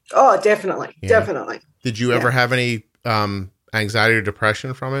 Oh, definitely. Yeah. Definitely. Did you ever have any anxiety or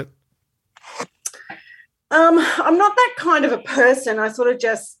depression from it? I'm not that kind of a person. I sort of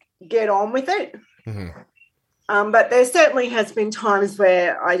just get on with it. Mm-hmm. But there certainly has been times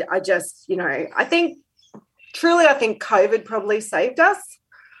where I just, I think COVID probably saved us.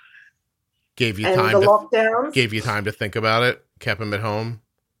 Gave you time to think about it, kept him at home.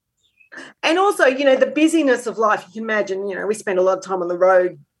 And also, the busyness of life. You can imagine, we spent a lot of time on the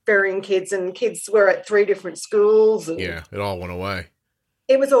road ferrying kids, and kids were at 3 different schools. And yeah, it all went away.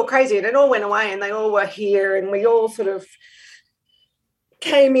 It was all crazy, and it all went away, and they all were here, and we all sort of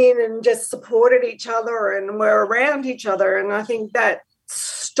came in and just supported each other and were around each other. And I think that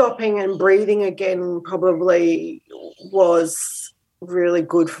stopping and breathing again probably was really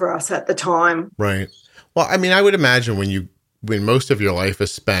good for us at the time. Right. Well, I would imagine when most of your life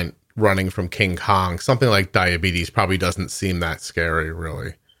is spent running from King Kong, something like diabetes probably doesn't seem that scary,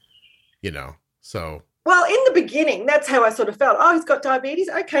 really. So. Well, in the beginning, that's how I sort of felt. Oh, he's got diabetes.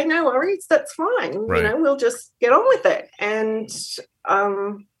 Okay, no worries. That's fine. Right. We'll just get on with it. And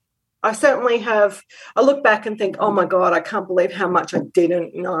I certainly have, I look back and think, oh my God, I can't believe how much I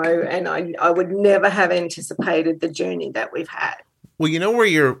didn't know. And I would never have anticipated the journey that we've had. Well,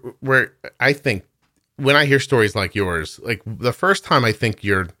 where I think when I hear stories like yours, like the first time I think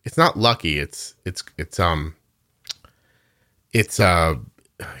it's not lucky. It's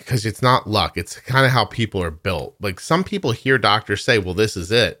because it's not luck. It's kind of how people are built. Like some people hear doctors say, well, this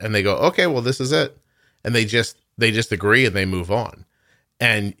is it. And they go, okay, well, this is it. And they just agree and they move on.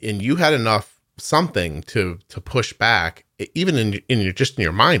 And you had enough something to push back, even in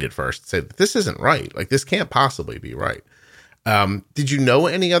your mind at first, say this isn't right. Like this can't possibly be right. Did you know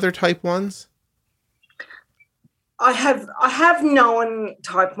any other type 1s? I have known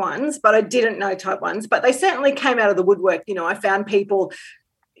type 1s, but I didn't know type 1s. But they certainly came out of the woodwork. You know, I found people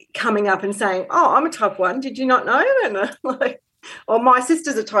coming up and saying, "Oh, I'm a type 1. Did you not know?" And like, or my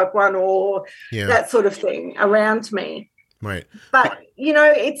sister's a type 1, or that sort of thing around me. Right. But you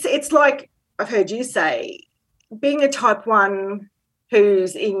know, it's like I've heard you say, being a type 1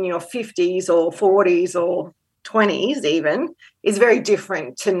 who's in your 50s or 40s or 20s even is very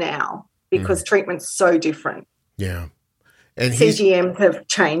different to now because treatment's so different. Yeah. And CGM have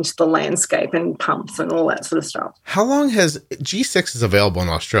changed the landscape and pumps and all that sort of stuff. How long has G6 is available in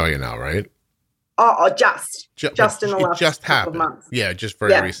Australia now, right? Just in the last couple of months. Yeah, just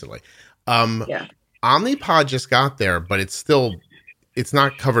very recently. Omnipod just got there, but it's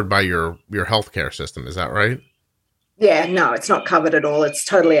not covered by your healthcare system. Is that right? Yeah, no, it's not covered at all. It's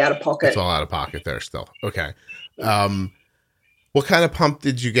totally out of pocket. It's all out of pocket there still. Okay. What kind of pump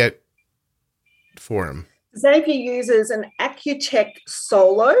did you get for him? Xavier uses an Accu-Tech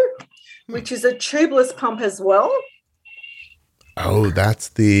Solo, which is a tubeless pump as well. Oh, I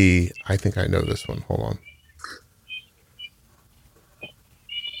think I know this one. Hold on.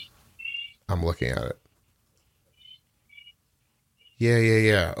 I'm looking at it.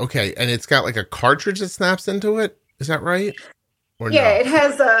 Yeah. Okay. And it's got like a cartridge that snaps into it. Is that right? Or no? It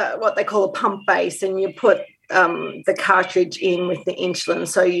has what they call a pump base, and you put the cartridge in with the insulin,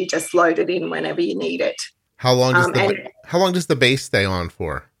 so you just load it in whenever you need it. How long does the base stay on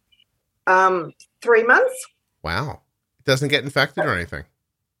for? 3 months. Wow. It doesn't get infected or anything?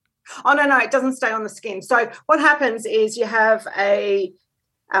 Oh, no, it doesn't stay on the skin. So what happens is you have they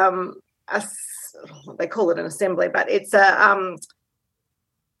call it an assembly, but it's a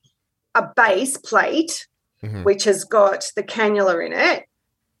base plate, which has got the cannula in it,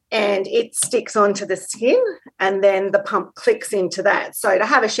 and it sticks onto the skin, and then the pump clicks into that. So to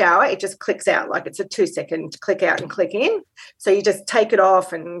have a shower, it just clicks out, like it's a 2-second click out and click in. So you just take it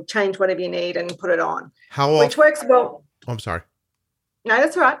off and change whatever you need and put it on. Which works well. Oh, I'm sorry. No,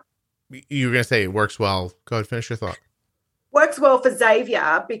 that's all right. You were going to say it works well. Go ahead, finish your thought. Works well for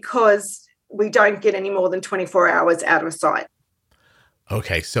Xavier because we don't get any more than 24 hours out of a site.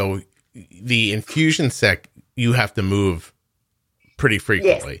 Okay, so the infusion sec, you have to move pretty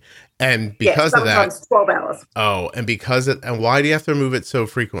frequently. Yes. And because of that, 12 hours. Oh, and why do you have to move it so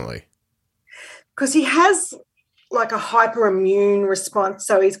frequently? Because he has like a hyperimmune response.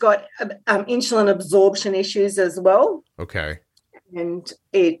 So he's got insulin absorption issues as well. Okay. And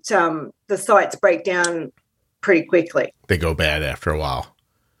the sites break down pretty quickly. They go bad after a while.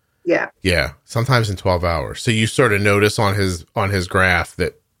 Yeah. Yeah. Sometimes in 12 hours. So you sort of notice on his graph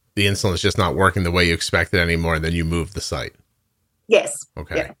that the insulin is just not working the way you expected anymore, and then you move the site. Yes.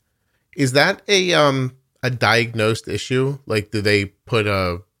 Okay. Yeah. Is that a diagnosed issue? Like, do they put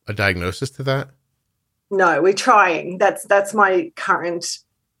a diagnosis to that? No, we're trying. That's my current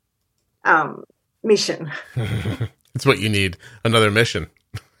mission. It's what you need. Another mission.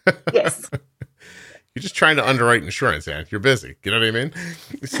 Yes. You're just trying to underwrite insurance, Ann. You're busy. You know what I mean?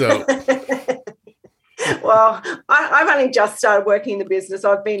 So. Well, I've only just started working in the business.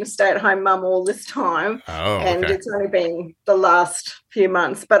 I've been a stay-at-home mum all this time. Oh, okay. And it's only been the last few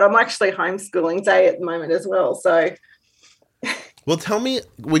months. But I'm actually homeschooling Zay at the moment as well. So, well,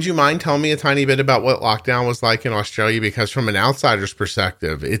 would you mind telling me a tiny bit about what lockdown was like in Australia? Because from an outsider's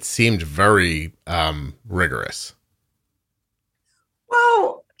perspective, it seemed very rigorous.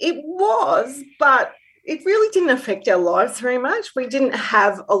 Well, it was, but it really didn't affect our lives very much. We didn't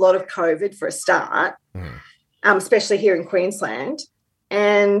have a lot of COVID for a start, especially here in Queensland.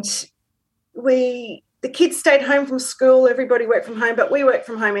 And the kids stayed home from school. Everybody worked from home, but we worked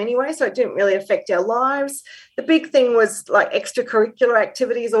from home anyway, so it didn't really affect our lives. The big thing was like extracurricular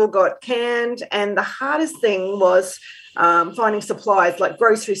activities all got canned. And the hardest thing was finding supplies like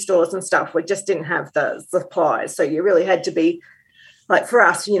grocery stores and stuff. We just didn't have the supplies. So you really had to be, like for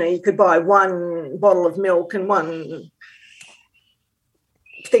us, you could buy one bottle of milk and one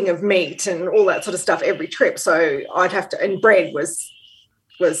thing of meat and all that sort of stuff every trip. So I'd have to, and bread was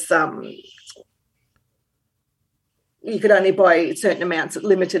you could only buy certain amounts,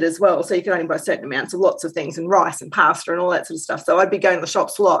 limited as well. So you could only buy certain amounts of lots of things, and rice and pasta and all that sort of stuff. So I'd be going to the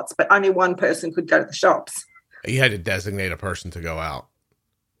shops lots, but only one person could go to the shops. You had to designate a person to go out.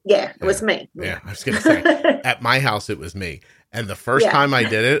 Yeah, it was me. Yeah, I was going to say, at my house, it was me. And the first time I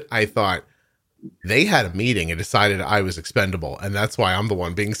did it, I thought they had a meeting and decided I was expendable. And that's why I'm the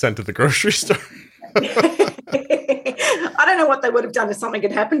one being sent to the grocery store. I don't know what they would have done if something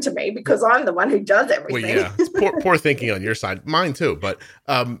had happened to me, because I'm the one who does everything. Well, yeah, it's poor thinking on your side. Mine too. But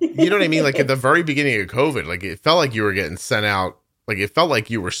you know what I mean? Like at the very beginning of COVID, like it felt like you were getting sent out. Like it felt like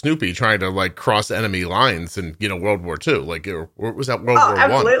you were Snoopy trying to like cross enemy lines in, World War II. Like, or was that World War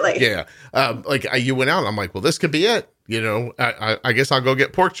absolutely. I? Yeah. You went out and I'm like, well, this could be it. I guess I'll go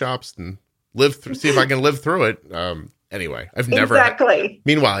get pork chops and see if I can live through it. Anyway, I've never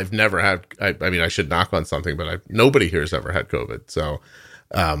meanwhile, I've never had, I mean, I should knock on something, but nobody here has ever had COVID. So,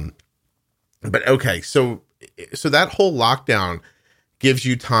 but okay. So that whole lockdown gives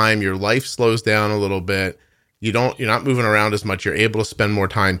you time. Your life slows down a little bit. You're not moving around as much. You're able to spend more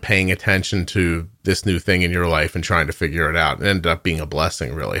time paying attention to this new thing in your life and trying to figure it out. It ended up being a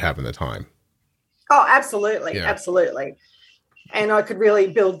blessing, really, having the time. Oh, absolutely. Yeah. Absolutely. And I could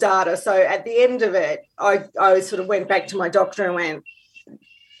really build data. So at the end of it, I sort of went back to my doctor and went,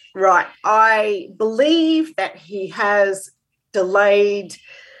 right, I believe that he has delayed,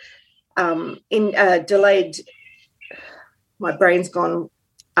 my brain's gone,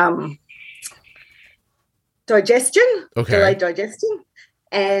 digestion, delayed digestion.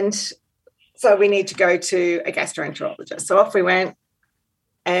 And so we need to go to a gastroenterologist. So off we went,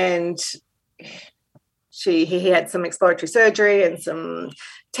 and he had some exploratory surgery and some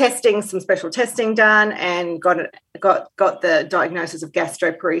special testing done, and got the diagnosis of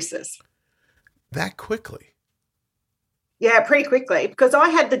gastroparesis. That quickly? Yeah, pretty quickly, because I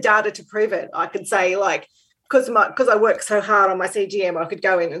had the data to prove it. I could say, like, because I work so hard on my CGM, I could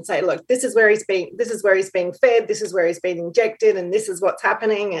go in and say, look, this is where he's being fed, this is where he's being injected, and this is what's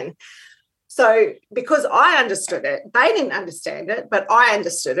happening. And so because I understood it, they didn't understand it, but I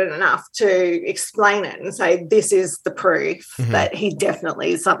understood it enough to explain it and say, this is the proof that he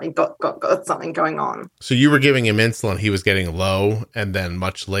definitely got something going on. So you were giving him insulin, he was getting low, and then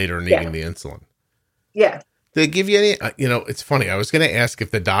much later needing the insulin. Yeah. Did they give you any, it's funny. I was going to ask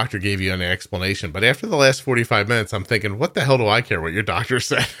if the doctor gave you any explanation, but after the last 45 minutes, I'm thinking, what the hell do I care what your doctor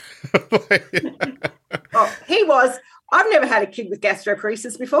said? I've never had a kid with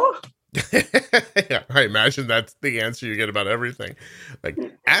gastroparesis before. Yeah, I imagine that's the answer you get about everything. Like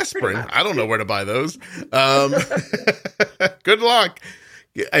aspirin, I don't know where to buy those. Good luck.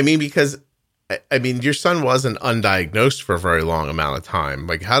 I mean, because, your son wasn't undiagnosed for a very long amount of time.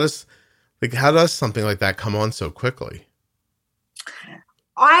 How does something like that come on so quickly?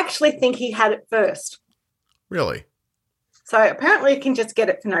 I actually think he had it first. Really? So apparently you can just get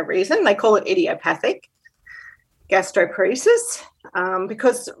it for no reason. They call it idiopathic gastroparesis,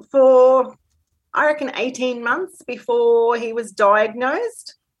 because for, I reckon, 18 months before he was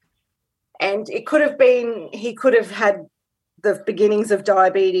diagnosed, and he could have had the beginnings of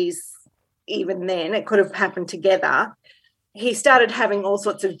diabetes even then. It could have happened together. He started having all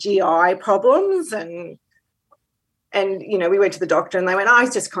sorts of GI problems, and we went to the doctor and they went,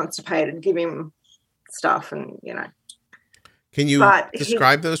 he's just constipated, give him stuff, and Can you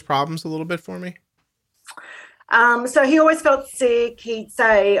describe those problems a little bit for me? So he always felt sick. He'd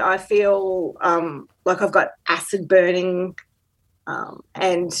say, I feel like I've got acid burning,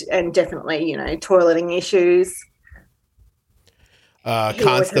 and definitely, toileting issues.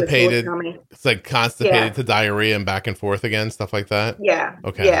 Constipated. It's like constipated to diarrhea and back and forth again, stuff like that. Yeah.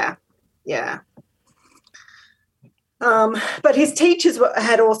 Okay. Yeah. But his teachers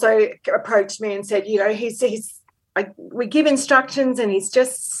had also approached me and said, we give instructions and he's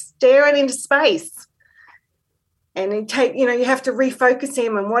just staring into space, and you have to refocus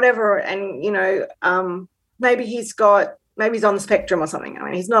him and whatever. And, maybe he's on the spectrum or something. I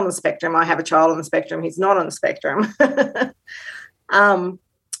mean, he's not on the spectrum. I have a child on the spectrum. He's not on the spectrum.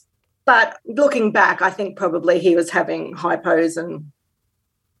 But looking back, I think probably he was having hypos and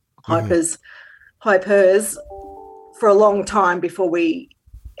hypers for a long time before we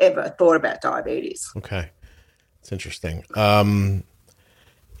ever thought about diabetes. Okay. It's interesting.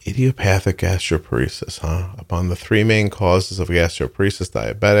 Idiopathic gastroparesis, huh? Upon the three main causes of gastroparesis: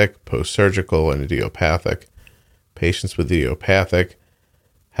 diabetic, post-surgical, and idiopathic. Patients with idiopathic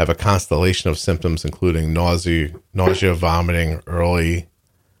have a constellation of symptoms, including nausea, vomiting, early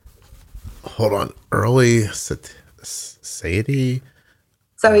satiety.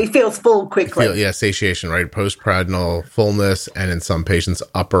 So he feels full quickly. Satiation, right? Postprandial fullness, and in some patients,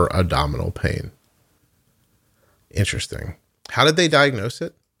 upper abdominal pain. Interesting. How did they diagnose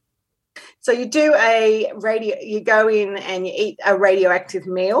it? So you go in and you eat a radioactive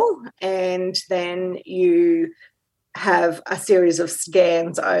meal, and then you have a series of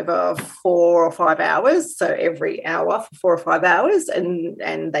scans over 4 or 5 hours, so every hour for 4 or 5 hours,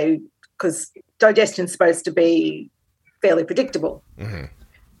 and they, because digestion's supposed to be fairly predictable,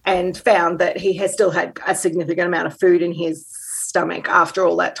 and found that he has still had a significant amount of food in his stomach after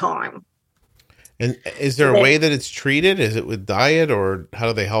all that time. And is there a way that it's treated? Is it with diet, or how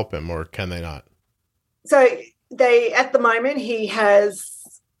do they help him, or can they not? So they, at the moment, he has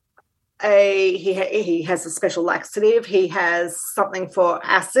he has a special laxative. He has something for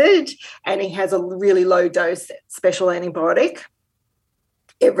acid, and he has a really low dose special antibiotic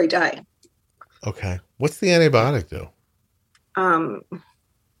every day. Okay. What's the antibiotic do?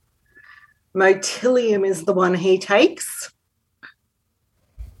 Motilium is the one he takes.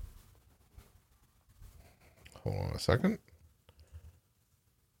 Hold on a second.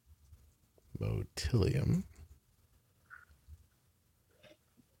 Motilium.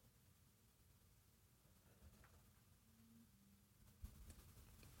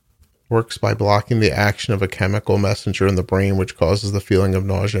 Works by blocking the action of a chemical messenger in the brain, which causes the feeling of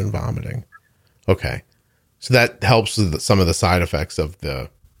nausea and vomiting. Okay. So that helps with some of the side effects of the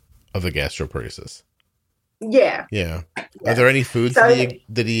gastroparesis. Yeah. Yeah. Are there any foods that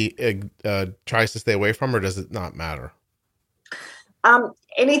he tries to stay away from, or does it not matter?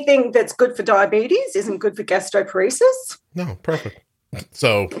 Anything that's good for diabetes isn't good for gastroparesis. No, perfect.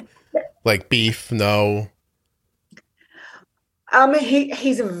 So, like beef, no.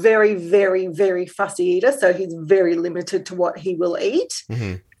 He's a very, very, very fussy eater, so he's very limited to what he will eat.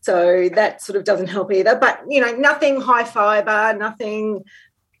 Mm-hmm. So that sort of doesn't help either. But, nothing high fiber, nothing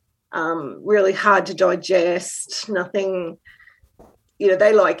really hard to digest, nothing,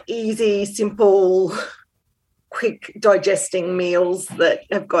 they like easy, simple, quick digesting meals that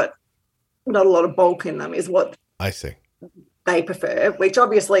have got not a lot of bulk in them is what I see they prefer, which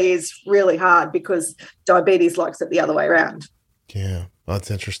obviously is really hard because diabetes likes it the other way around. Yeah, well, that's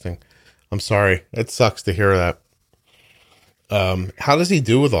interesting. I'm sorry. It sucks to hear that. How does he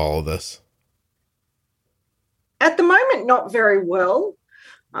do with all of this? At the moment, not very well.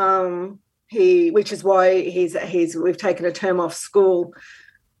 Which is why we've taken a term off school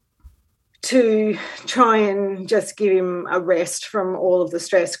to try and just give him a rest from all of the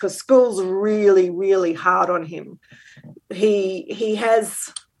stress, because school's really, really hard on him. He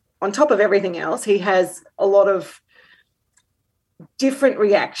has, on top of everything else, he has a lot of different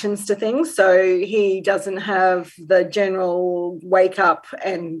reactions to things. So he doesn't have the general wake up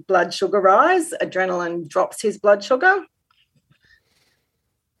and blood sugar rise. Adrenaline drops his blood sugar.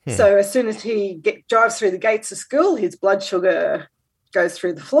 So as soon as he drives through the gates of school, his blood sugar goes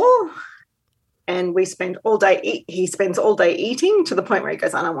through the floor, and he spends all day eating to the point where he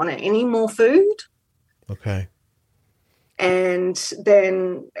goes, I don't want any more food. Okay. And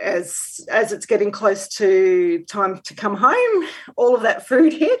then as it's getting close to time to come home, all of that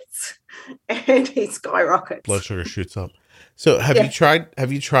food hits and he skyrockets. Blood sugar shoots up. So have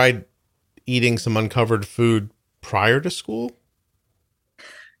you tried eating some uncovered food prior to school?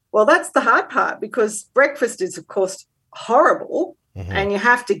 Well, that's the hard part, because breakfast is, of course, horrible, and you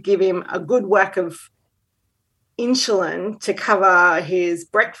have to give him a good whack of insulin to cover his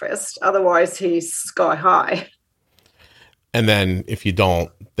breakfast. Otherwise, he's sky high. And then if you don't,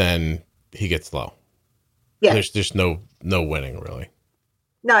 then he gets low. Yeah. There's no winning, really.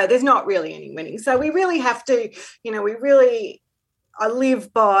 No, there's not really any winning. So we really have to, I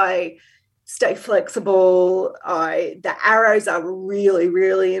live by stay flexible. The arrows are really,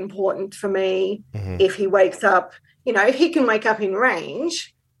 really important for me. If he wakes up, if he can wake up in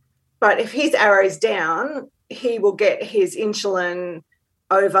range, but if his arrow's down, he will get his insulin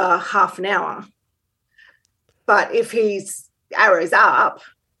over half an hour. But if his arrow's up,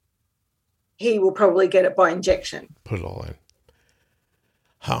 he will probably get it by injection. Put it all in.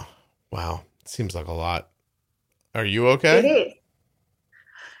 Huh. Wow. Seems like a lot. Are you okay? It is.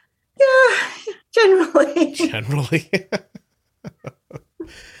 Yeah, generally. Generally?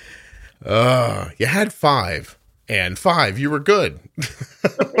 You had 5. And 5, you were good.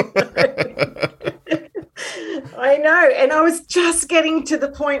 I know. And I was just getting to the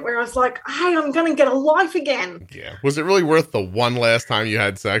point where I was like, hey, I'm going to get a life again. Yeah. Was it really worth the one last time you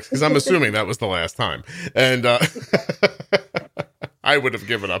had sex? Because I'm assuming that was the last time. And I would have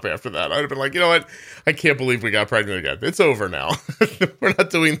given up after that. I'd have been like, you know what? I can't believe we got pregnant again. It's over now. We're not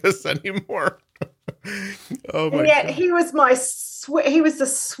doing this anymore. Oh my God. He was he was the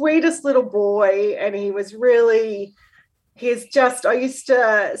sweetest little boy, and he was really, I used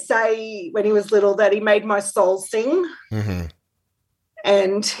to say when he was little that he made my soul sing.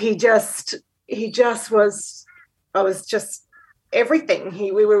 And he just was, I was just everything.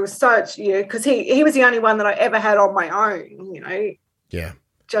 We were such, because he was the only one that I ever had on my own, Yeah.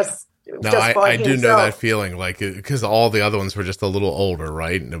 just I do know that feeling, like, because all the other ones were just a little older,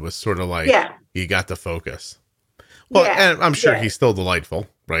 right? And it was sort of like, you got to focus. Well, and I'm sure he's still delightful,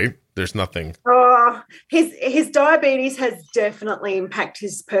 right? There's nothing. Oh, his diabetes has definitely impacted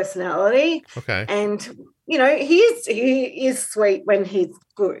his personality. Okay. And, he is sweet when he's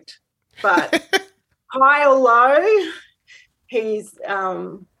good. But high or low, he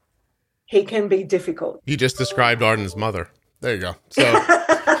can be difficult. You just described Arden's mother. There you go. So,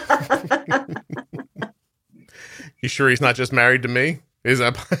 you sure he's not just married to me? Is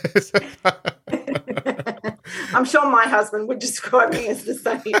that? I'm sure my husband would describe me as the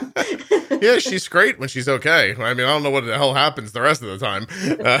same. Yeah, she's great when she's okay. I mean, I don't know what the hell happens the rest of the time.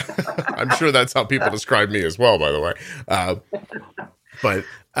 I'm sure that's how people describe me as well, by the way. But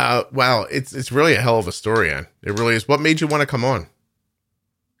wow, it's really a hell of a story, Ann. It really is. What made you want to come on?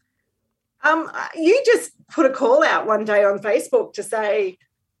 You just put a call out one day on Facebook to say,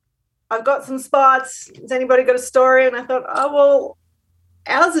 I've got some spots. Has anybody got a story? And I thought, oh, well,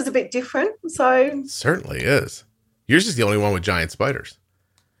 ours is a bit different. So it certainly is. Yours is the only one with giant spiders.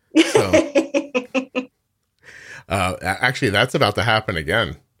 So actually, that's about to happen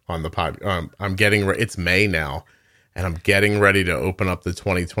again on the pod. I'm getting it's May now, and I'm getting ready to open up the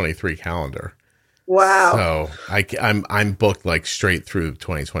 2023 calendar. Wow! So I'm booked like straight through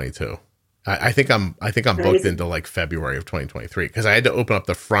 2022. I think I'm booked into like February of 2023 because I had to open up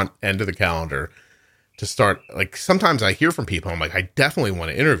the front end of the calendar to start. Like sometimes I hear from people, I'm like, I definitely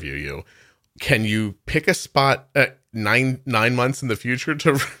want to interview you. Can you pick a spot at 9 months in the future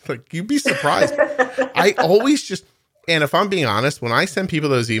to like? You'd be surprised. I always just, and if I'm being honest, when I send people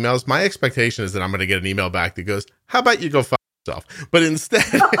those emails, my expectation is that I'm going to get an email back that goes, "How about you go fuck yourself?" But instead,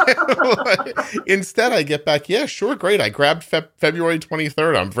 I get back, "Yeah, sure, great. I grabbed February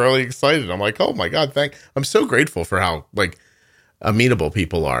 23rd. I'm really excited." I'm like, "Oh my god, I'm so grateful for how like amenable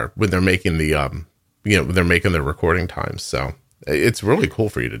people are when they're making the when they're making their recording times." So it's really cool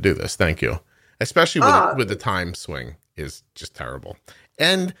for you to do this. Thank you. Especially with the time swing is just terrible.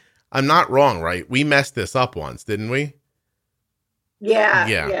 And I'm not wrong, right? We messed this up once, didn't we?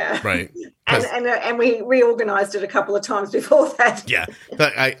 Yeah. Right. And we reorganized it a couple of times before that. Yeah.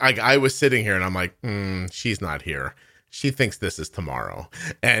 But I was sitting here and I'm like, she's not here. She thinks this is tomorrow.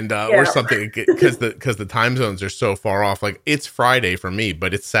 And or something, because the time zones are so far off. Like it's Friday for me,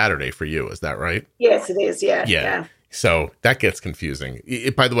 but it's Saturday for you. Is that right? Yes, it is. Yeah. So that gets confusing.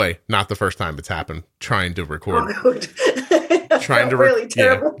 By the way, not the first time it's happened. Trying to record. Oh, good. Really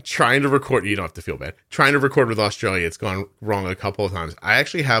terrible. Trying to record. You don't have to feel bad. Trying to record with Australia, it's gone wrong a couple of times. I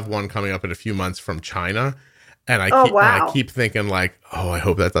actually have one coming up in a few months from China, and I keep thinking like, oh, I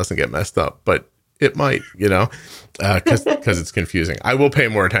hope that doesn't get messed up, but it might, because it's confusing. I will pay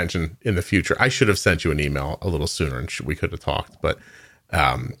more attention in the future. I should have sent you an email a little sooner, and we could have talked, but.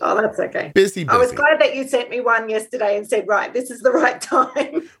 That's okay. Busy. I was glad that you sent me one yesterday and said, right, this is the right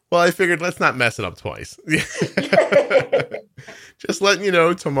time. Well, I figured let's not mess it up twice. Just letting you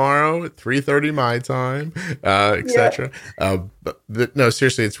know, tomorrow at 3:30 my time, etc. But no,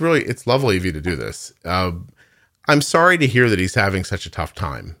 seriously, it's lovely of you to do this. I'm sorry to hear that he's having such a tough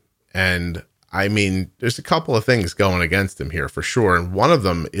time. And I mean, there's a couple of things going against him here for sure. And one of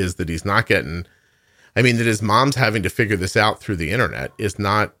them is that he's not getting, that his mom's having to figure this out through the internet is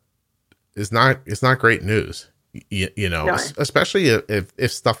not great news, no. Especially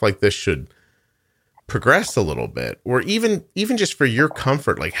if stuff like this should progress a little bit, or even just for your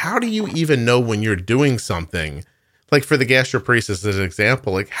comfort. Like, how do you even know when you're doing something? Like for the gastroparesis as an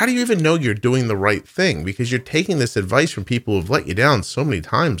example, like how do you even know you're doing the right thing? Because you're taking this advice from people who've let you down so many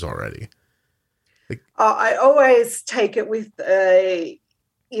times already. Like, I always take it with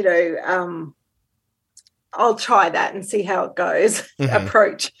I'll try that and see how it goes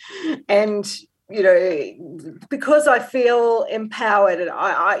approach. And, because I feel empowered and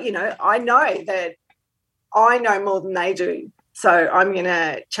I know that I know more than they do. So I'm going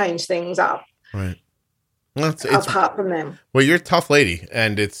to change things up. Right. Well, apart from them. Well, you're a tough lady,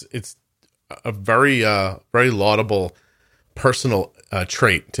 and it's a very, very laudable personal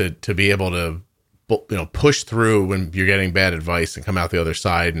trait to be able to, push through when you're getting bad advice and come out the other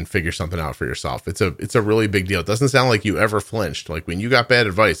side and figure something out for yourself. It's a really big deal. It doesn't sound like you ever flinched. Like when you got bad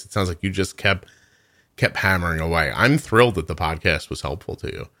advice, it sounds like you just kept hammering away. I'm thrilled that the podcast was helpful to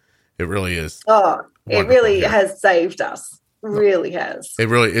you. It really is. Oh, it really has saved us. Really has. It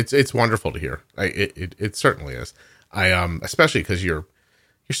really, it's wonderful to hear. It certainly is. Especially because you're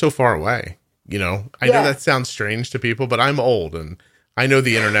so far away. I know that sounds strange to people, but I'm old and I know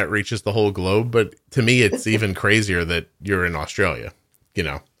the internet reaches the whole globe, but to me, it's even crazier that you're in Australia,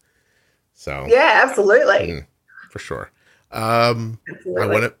 So Yeah, absolutely. for sure.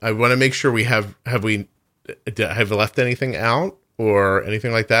 Absolutely. I want to make sure have we left anything out or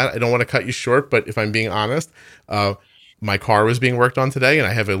anything like that. I don't want to cut you short, but if I'm being honest, my car was being worked on today and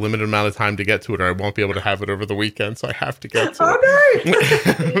I have a limited amount of time to get to it, or I won't be able to have it over the weekend. So I have to get to it. No,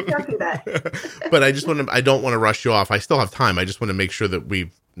 you can't do that. But I don't want to rush you off. I still have time. I just want to make sure that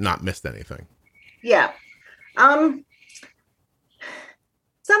we've not missed anything. Yeah. Something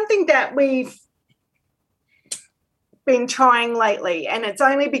that we've been trying lately, and it's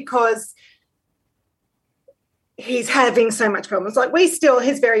only because he's having so much problems. Like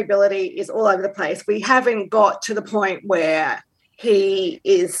his variability is all over the place. We haven't got to the point where he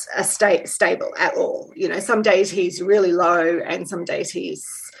is stable at all. Some days he's really low and some days he's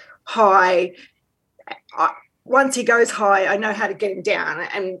high. Once he goes high, I know how to get him down,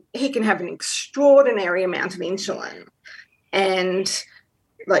 and he can have an extraordinary amount of insulin and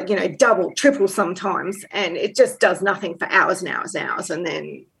double, triple sometimes. And it just does nothing for hours and hours and hours. And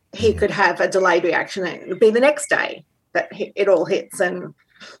then he could have a delayed reaction, and it would be the next day that it all hits and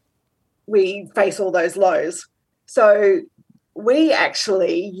we face all those lows. So we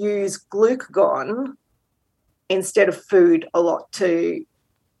actually use glucagon instead of food a lot to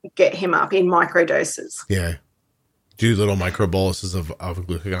get him up in microdoses. Yeah. Do little micro boluses of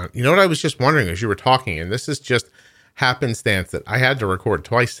glucagon. You know what I was just wondering as you were talking, and this is just happenstance that I had to record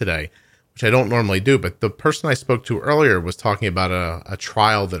twice today, which I don't normally do, but the person I spoke to earlier was talking about a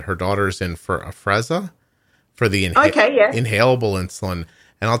trial that her daughter's in for Afrezza, for the inhalable insulin.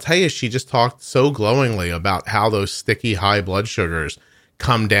 And I'll tell you, she just talked so glowingly about how those sticky high blood sugars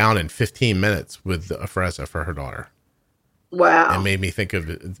come down in 15 minutes with the Afrezza for her daughter. Wow. And made me think of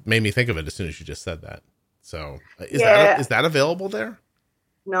it as soon as you just said that. So is that available there?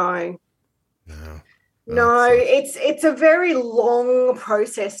 No. No, it's a very long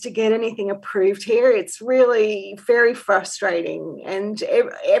process to get anything approved here. It's really very frustrating. And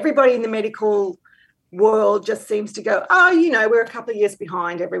everybody in the medical world just seems to go, we're a couple of years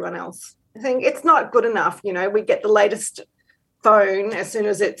behind everyone else. I think it's not good enough. We get the latest phone as soon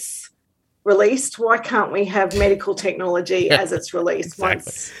as it's released. Why can't we have medical technology as it's released?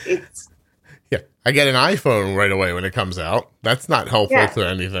 Exactly. I get an iPhone right away when it comes out. That's not helpful to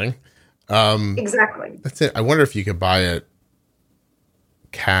anything. Exactly. That's it. I wonder if you could buy it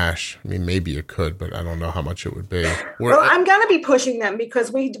cash. I mean, maybe you could, but I don't know how much it would be. Well, I'm going to be pushing them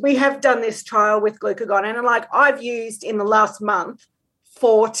because we have done this trial with glucagon, and I've used in the last month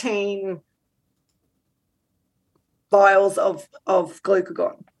 14 vials of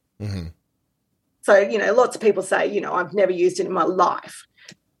glucagon. Mm-hmm. So, lots of people say, I've never used it in my life.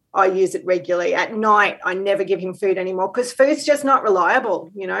 I use it regularly. At night, I never give him food anymore because food's just not reliable.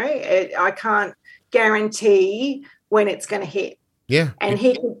 I can't guarantee when it's going to hit. Yeah. And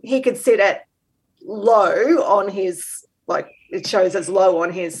he could sit at low on his, it shows as low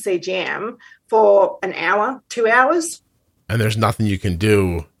on his CGM for an hour, 2 hours. And there's nothing you can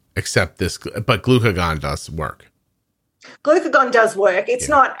do except this, but glucagon does work. Glucagon does work. It's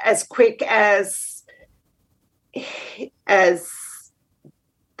not as quick as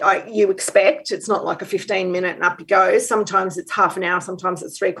you expect. It's not like a 15-minute and up you go. Sometimes it's half an hour, sometimes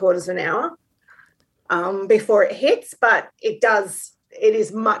it's 3/4 of an hour before it hits, but it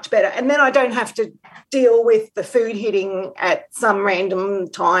is much better. And then I don't have to deal with the food hitting at some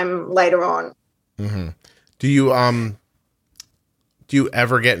random time later on. Mm-hmm. Do you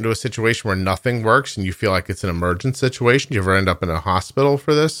ever get into a situation where nothing works and you feel like it's an emergent situation? Do you ever end up in a hospital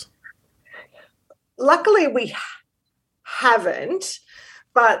for this? Luckily, we haven't.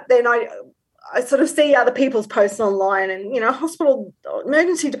 But then I sort of see other people's posts online, and, hospital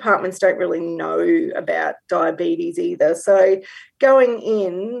emergency departments don't really know about diabetes either. So going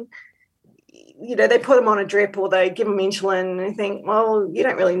in, they put them on a drip or they give them insulin, and I think, well, you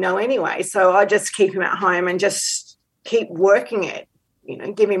don't really know anyway. So I just keep him at home and just keep working it.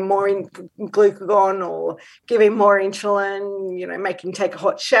 Give him more glucagon or give him more insulin, make him take a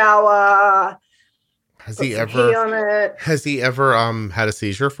hot shower. Has he ever had a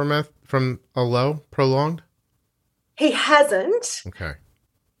seizure from a low prolonged? He hasn't. Okay.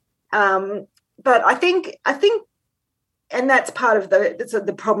 But I think, and that's part of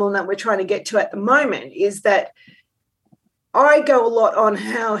the problem that we're trying to get to at the moment, is that I go a lot on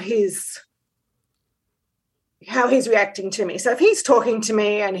how he's reacting to me. So if he's talking to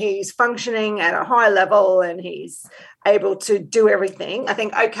me and he's functioning at a high level and he's able to do everything, I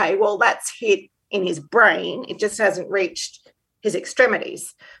think, okay, well, that's hit in his brain. It just hasn't reached his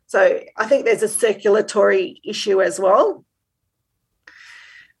extremities. So I think there's a circulatory issue as well.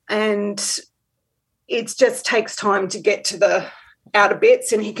 and it just takes time to get to the outer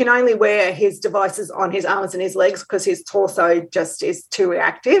bits, and he can only wear his devices on his arms and his legs because his torso just is too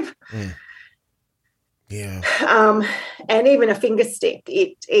reactive. Yeah. And even a finger stick,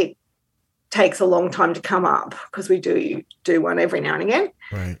 it takes a long time to come up because we do one every now and again.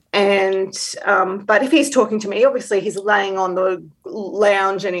 Right. And but if he's talking to me, obviously he's laying on the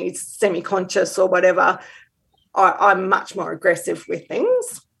lounge and he's semi-conscious or whatever, I'm much more aggressive with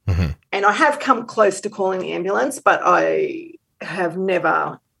things. Mm-hmm. And I have come close to calling the ambulance, but I have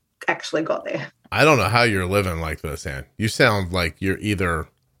never actually got there. I don't know how you're living like this, Ann. You sound like you're either,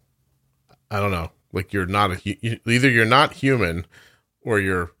 I don't know, like you're not either you're not human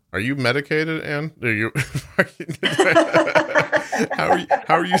or are you medicated, Ann?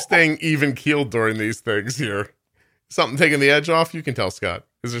 How are you staying even keeled during these things here? Something taking the edge off? You can tell Scott.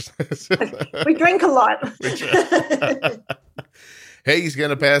 We drink a lot. Hey, he's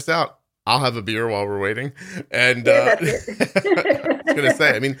gonna pass out. I'll have a beer while we're waiting. And that's it. I was gonna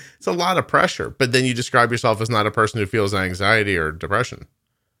say, I mean, it's a lot of pressure, but then you describe yourself as not a person who feels anxiety or depression.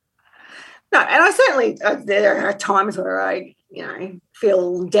 No, and I certainly, there are times where I,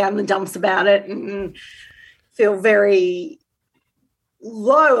 feel down the dumps about it and feel very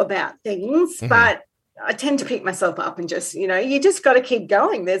low about things, Mm-hmm. but I tend to pick myself up and just, you just got to keep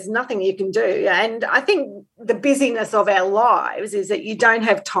going. There's nothing you can do. And I think the busyness of our lives is that you don't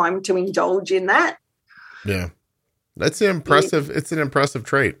have time to indulge in that. Yeah. That's it's an impressive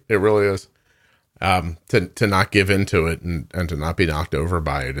trait. It really is. To not give into it and to not be knocked over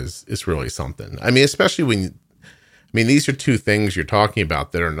by it is really something. I mean, especially these are two things you're talking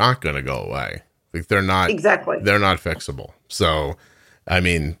about that are not going to go away. Like they're not fixable. So, I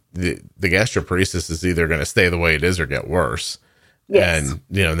mean, the gastroparesis is either going to stay the way it is or get worse. Yes. And,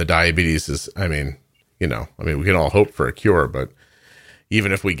 the diabetes is, we can all hope for a cure, but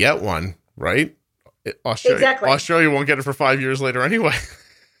even if we get one, right? Australia won't get it for 5 years later anyway.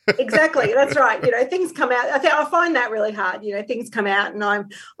 Exactly. That's right. Things come out. I find that really hard. Things come out and I'm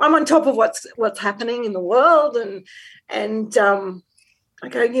on top of what's happening in the world and I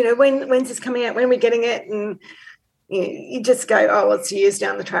go, when's this coming out? When are we getting it? And you just go, oh, it's years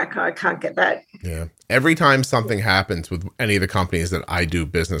down the track. I can't get that. Yeah. Every time something happens with any of the companies that I do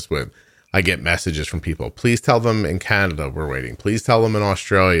business with, I get messages from people. Please tell them in Canada we're waiting. Please tell them in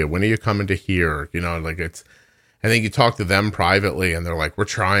Australia. When are you coming to here? I think you talk to them privately and they're like, we're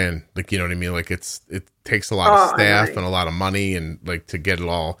trying, like, you know what I mean? Like it takes a lot of staff and a lot of money and like to get it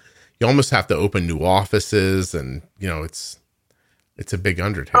all, you almost have to open new offices and, it's a big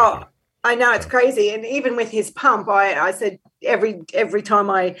undertaking. Oh, I know, it's crazy. And even with his pump, I said every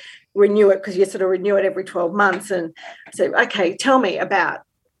time I renew it, because you sort of renew it every 12 months. And I said, okay, tell me about,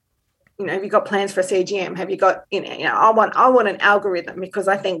 have you got plans for a CGM? Have you got, I want an algorithm because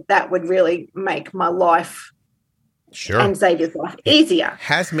I think that would really make my life and save his life easier. It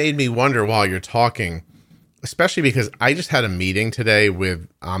has made me wonder while you're talking, especially because I just had a meeting today with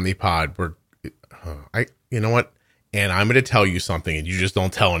Omnipod where you know what? And I'm going to tell you something and you just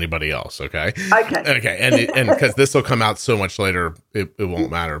don't tell anybody else. Okay. Okay. And because this will come out so much later, it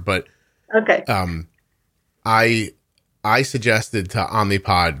won't matter. But okay. I suggested to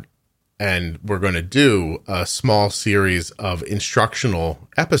Omnipod, and we're going to do a small series of instructional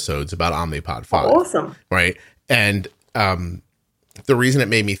episodes about Omnipod 5. Awesome. Right. And the reason it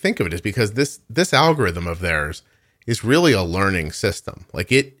made me think of it is because this algorithm of theirs is really a learning system.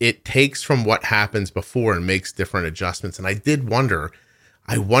 Like it takes from what happens before and makes different adjustments. And I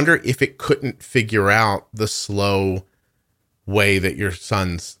wonder if it couldn't figure out the slow way that your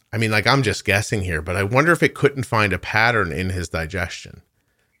son's, I'm just guessing here, but I wonder if it couldn't find a pattern in his digestion.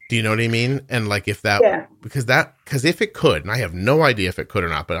 Do you know what I mean? And like if that, because if it could, and I have no idea if it could or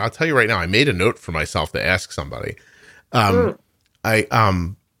not, but I'll tell you right now, I made a note for myself to ask somebody.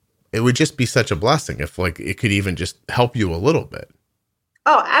 It would just be such a blessing if like it could even just help you a little bit.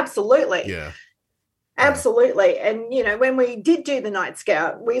 Oh, absolutely. Yeah. Absolutely. And, when we did do the Night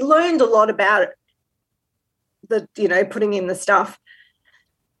Scout, we learned a lot about putting in the stuff,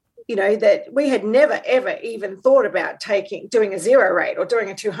 that we had never, ever even thought about doing a 0 rate or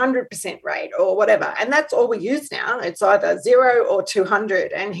doing a 200% rate or whatever. And that's all we use now. It's either 0 or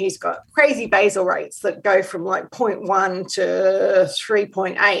 200. And he's got crazy basal rates that go from like 0.1 to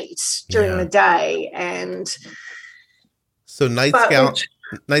 3.8 during the day. And so Night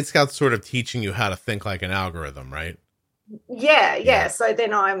Scout's sort of teaching you how to think like an algorithm, right? Yeah. So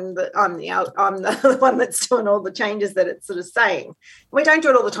then I'm the one that's doing all the changes that it's sort of saying. We don't do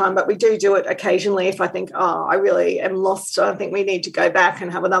it all the time, but we do it occasionally if I think, oh, I really am lost. I think we need to go back and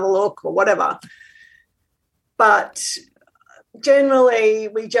have another look or whatever. But generally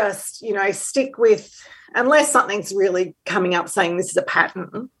we just, stick with, unless something's really coming up saying this is a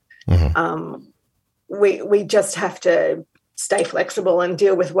pattern, we just have to stay flexible and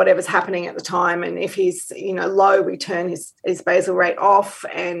deal with whatever's happening at the time. And if he's, low, we turn his basal rate off.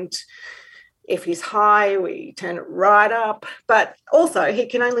 And if he's high, we turn it right up. But also he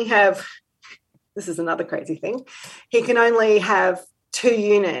can only have, this is another crazy thing, he can only have 2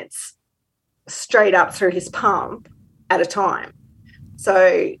 units straight up through his pump at a time.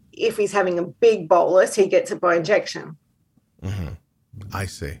 So if he's having a big bolus, he gets it by injection. I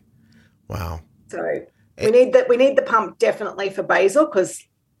see. Wow. So we need the pump definitely for basal, because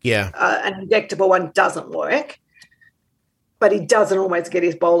an injectable one doesn't work. But he doesn't always get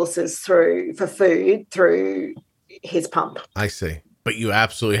his boluses through his pump. I see. But you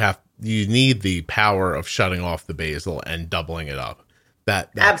absolutely you need the power of shutting off the basal and doubling it up.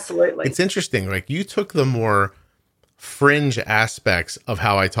 That absolutely. It's interesting. Like, you took the more fringe aspects of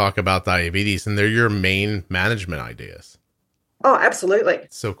how I talk about diabetes, and they're your main management ideas. Oh, absolutely.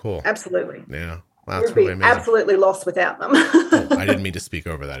 It's so cool. Absolutely. Yeah. Wow, that's We'd be really amazing. absolutely lost without them. Oh, I didn't mean to speak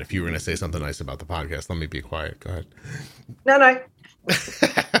over that. If you were going to say something nice about the podcast, let me be quiet. Go ahead. No.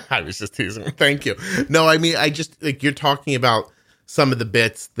 I was just teasing. Thank you. No, I mean, I just, like, you're talking about some of the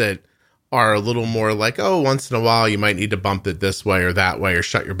bits that are a little more like, oh, once in a while you might need to bump it this way or that way or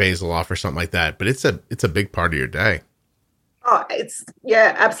shut your basal off or something like that. But it's a big part of your day. Oh,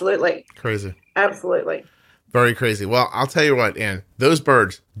 absolutely. Crazy. Absolutely. Very crazy. Well, I'll tell you what, Ann, those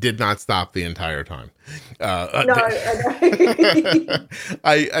birds did not stop the entire time. No,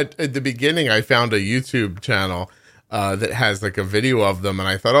 At the beginning, I found a YouTube channel that has like a video of them, and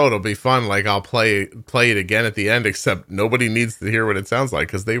I thought, oh, it'll be fun. Like, I'll play it again at the end, except nobody needs to hear what it sounds like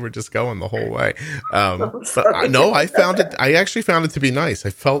because they were just going the whole way. I actually found it to be nice.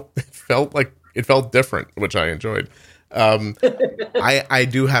 It felt different, which I enjoyed. I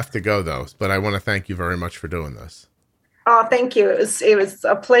do have to go though, but I want to thank you very much for doing this. Oh, thank you. It was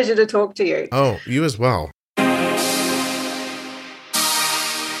a pleasure to talk to you. Oh, you as well.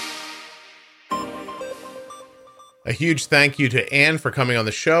 A huge thank you to Ann for coming on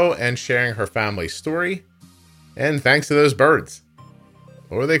the show and sharing her family story. And thanks to those birds.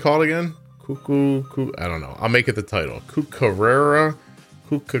 What were they called again? Cuckoo. I don't know. I'll make it the title. Cucarera.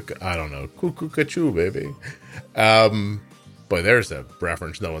 I don't know. Cuckoo, baby. Boy, there's a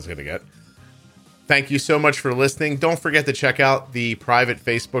reference no one's going to get. Thank you so much for listening. Don't forget to check out the private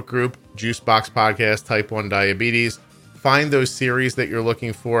Facebook group, Juicebox Podcast Type 1 Diabetes. Find those series that you're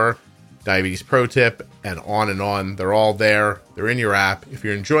looking for, Diabetes Pro Tip, and on. They're all there. They're in your app. If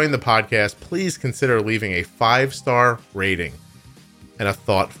you're enjoying the podcast, please consider leaving a 5-star rating and a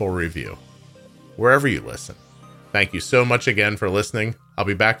thoughtful review wherever you listen. Thank you so much again for listening. I'll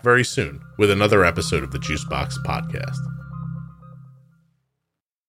be back very soon with another episode of the Juicebox Podcast.